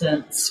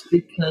presents,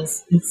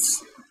 because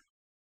it's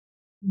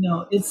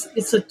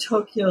a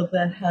Tokyo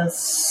that has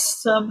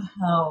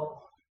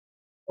somehow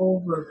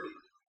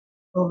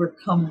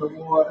overcome the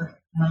war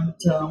and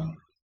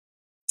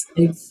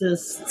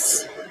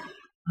exists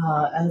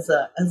as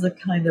a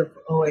kind of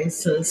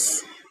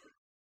oasis.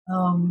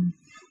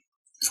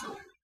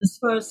 As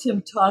far as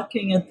him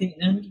talking at the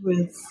end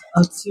with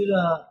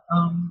Atsuda,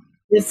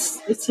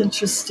 it's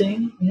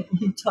interesting.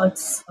 He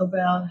talks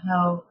about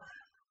how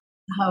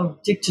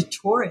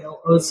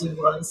dictatorial Ozu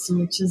was,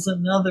 which is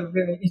another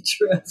very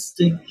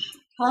interesting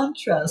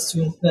contrast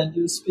with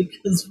Wenders,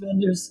 because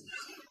Wenders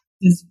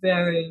is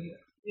very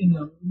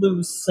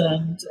loose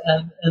and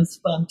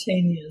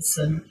spontaneous,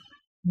 and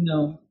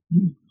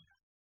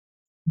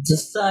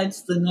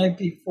decides the night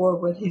before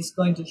what he's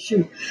going to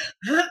shoot.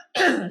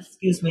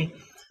 Excuse me.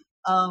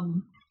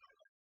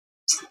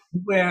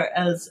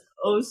 Whereas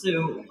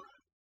Ozu,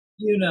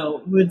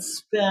 would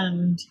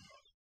spend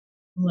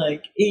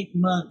like 8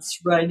 months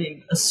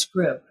writing a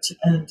script,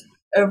 and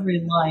every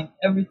line,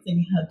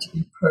 everything had to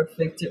be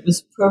perfect. It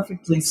was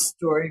perfectly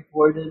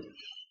storyboarded.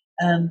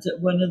 And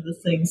one of the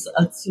things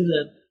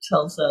Atsuda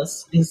tells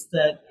us is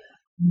that,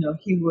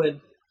 he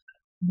would,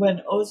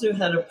 when Ozu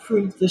had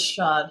approved the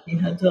shot, he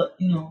had to,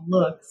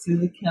 look through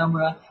the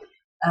camera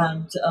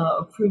and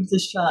approve the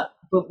shot.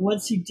 But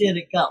once he did,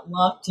 it got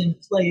locked in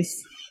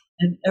place,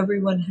 and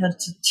everyone had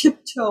to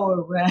tiptoe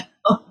around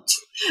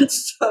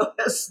so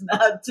as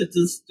not to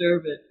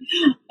disturb it.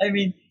 I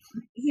mean,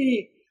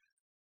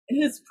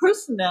 his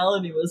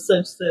personality was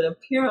such that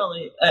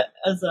apparently,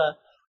 as a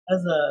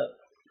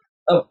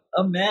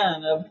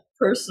man, a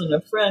person,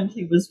 a friend,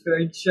 he was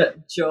very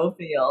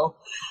jovial.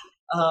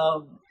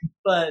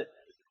 But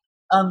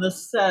on the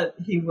set,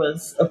 he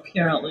was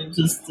apparently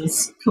just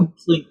this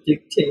complete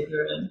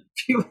dictator, and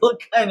people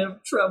kind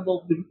of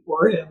trembled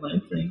before him, I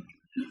think.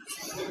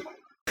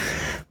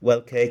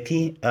 Well,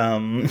 Katie,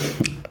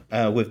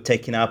 we've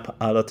taken up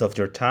a lot of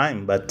your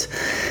time, but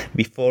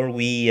before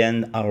we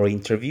end our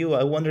interview,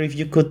 I wonder if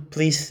you could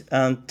please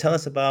tell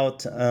us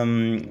about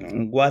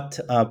what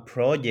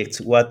projects,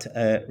 what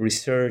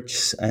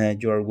research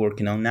you are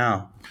working on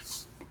now.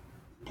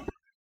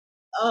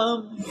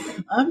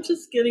 I'm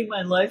just getting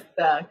my life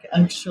back.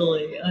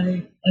 Actually,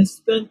 I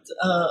spent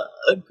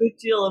a good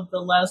deal of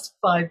the last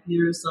 5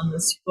 years on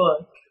this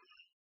book,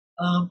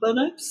 but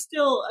I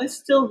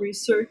still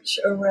research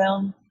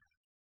around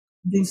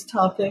these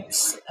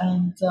topics,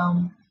 and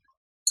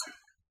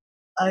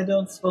I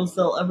don't suppose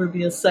there'll ever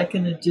be a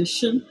second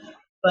edition,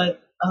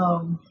 but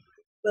I'm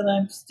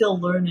still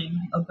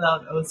learning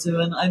about Ozu,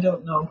 and I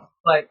don't know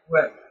quite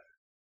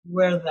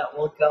where that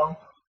will go.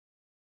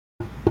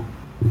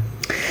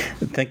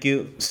 Thank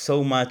you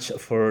so much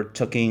for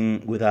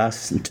talking with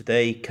us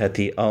today,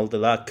 Kathy. All the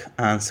luck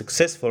and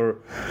success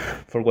for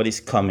what is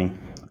coming.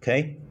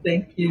 Okay?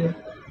 Thank you.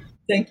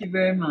 Thank you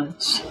very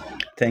much.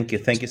 Thank you.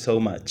 Thank you so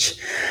much.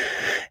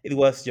 It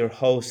was your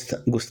host,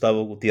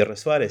 Gustavo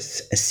Gutierrez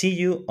Suarez. See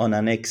you on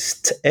a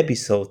next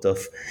episode of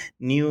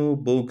New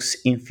Books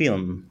in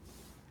Film.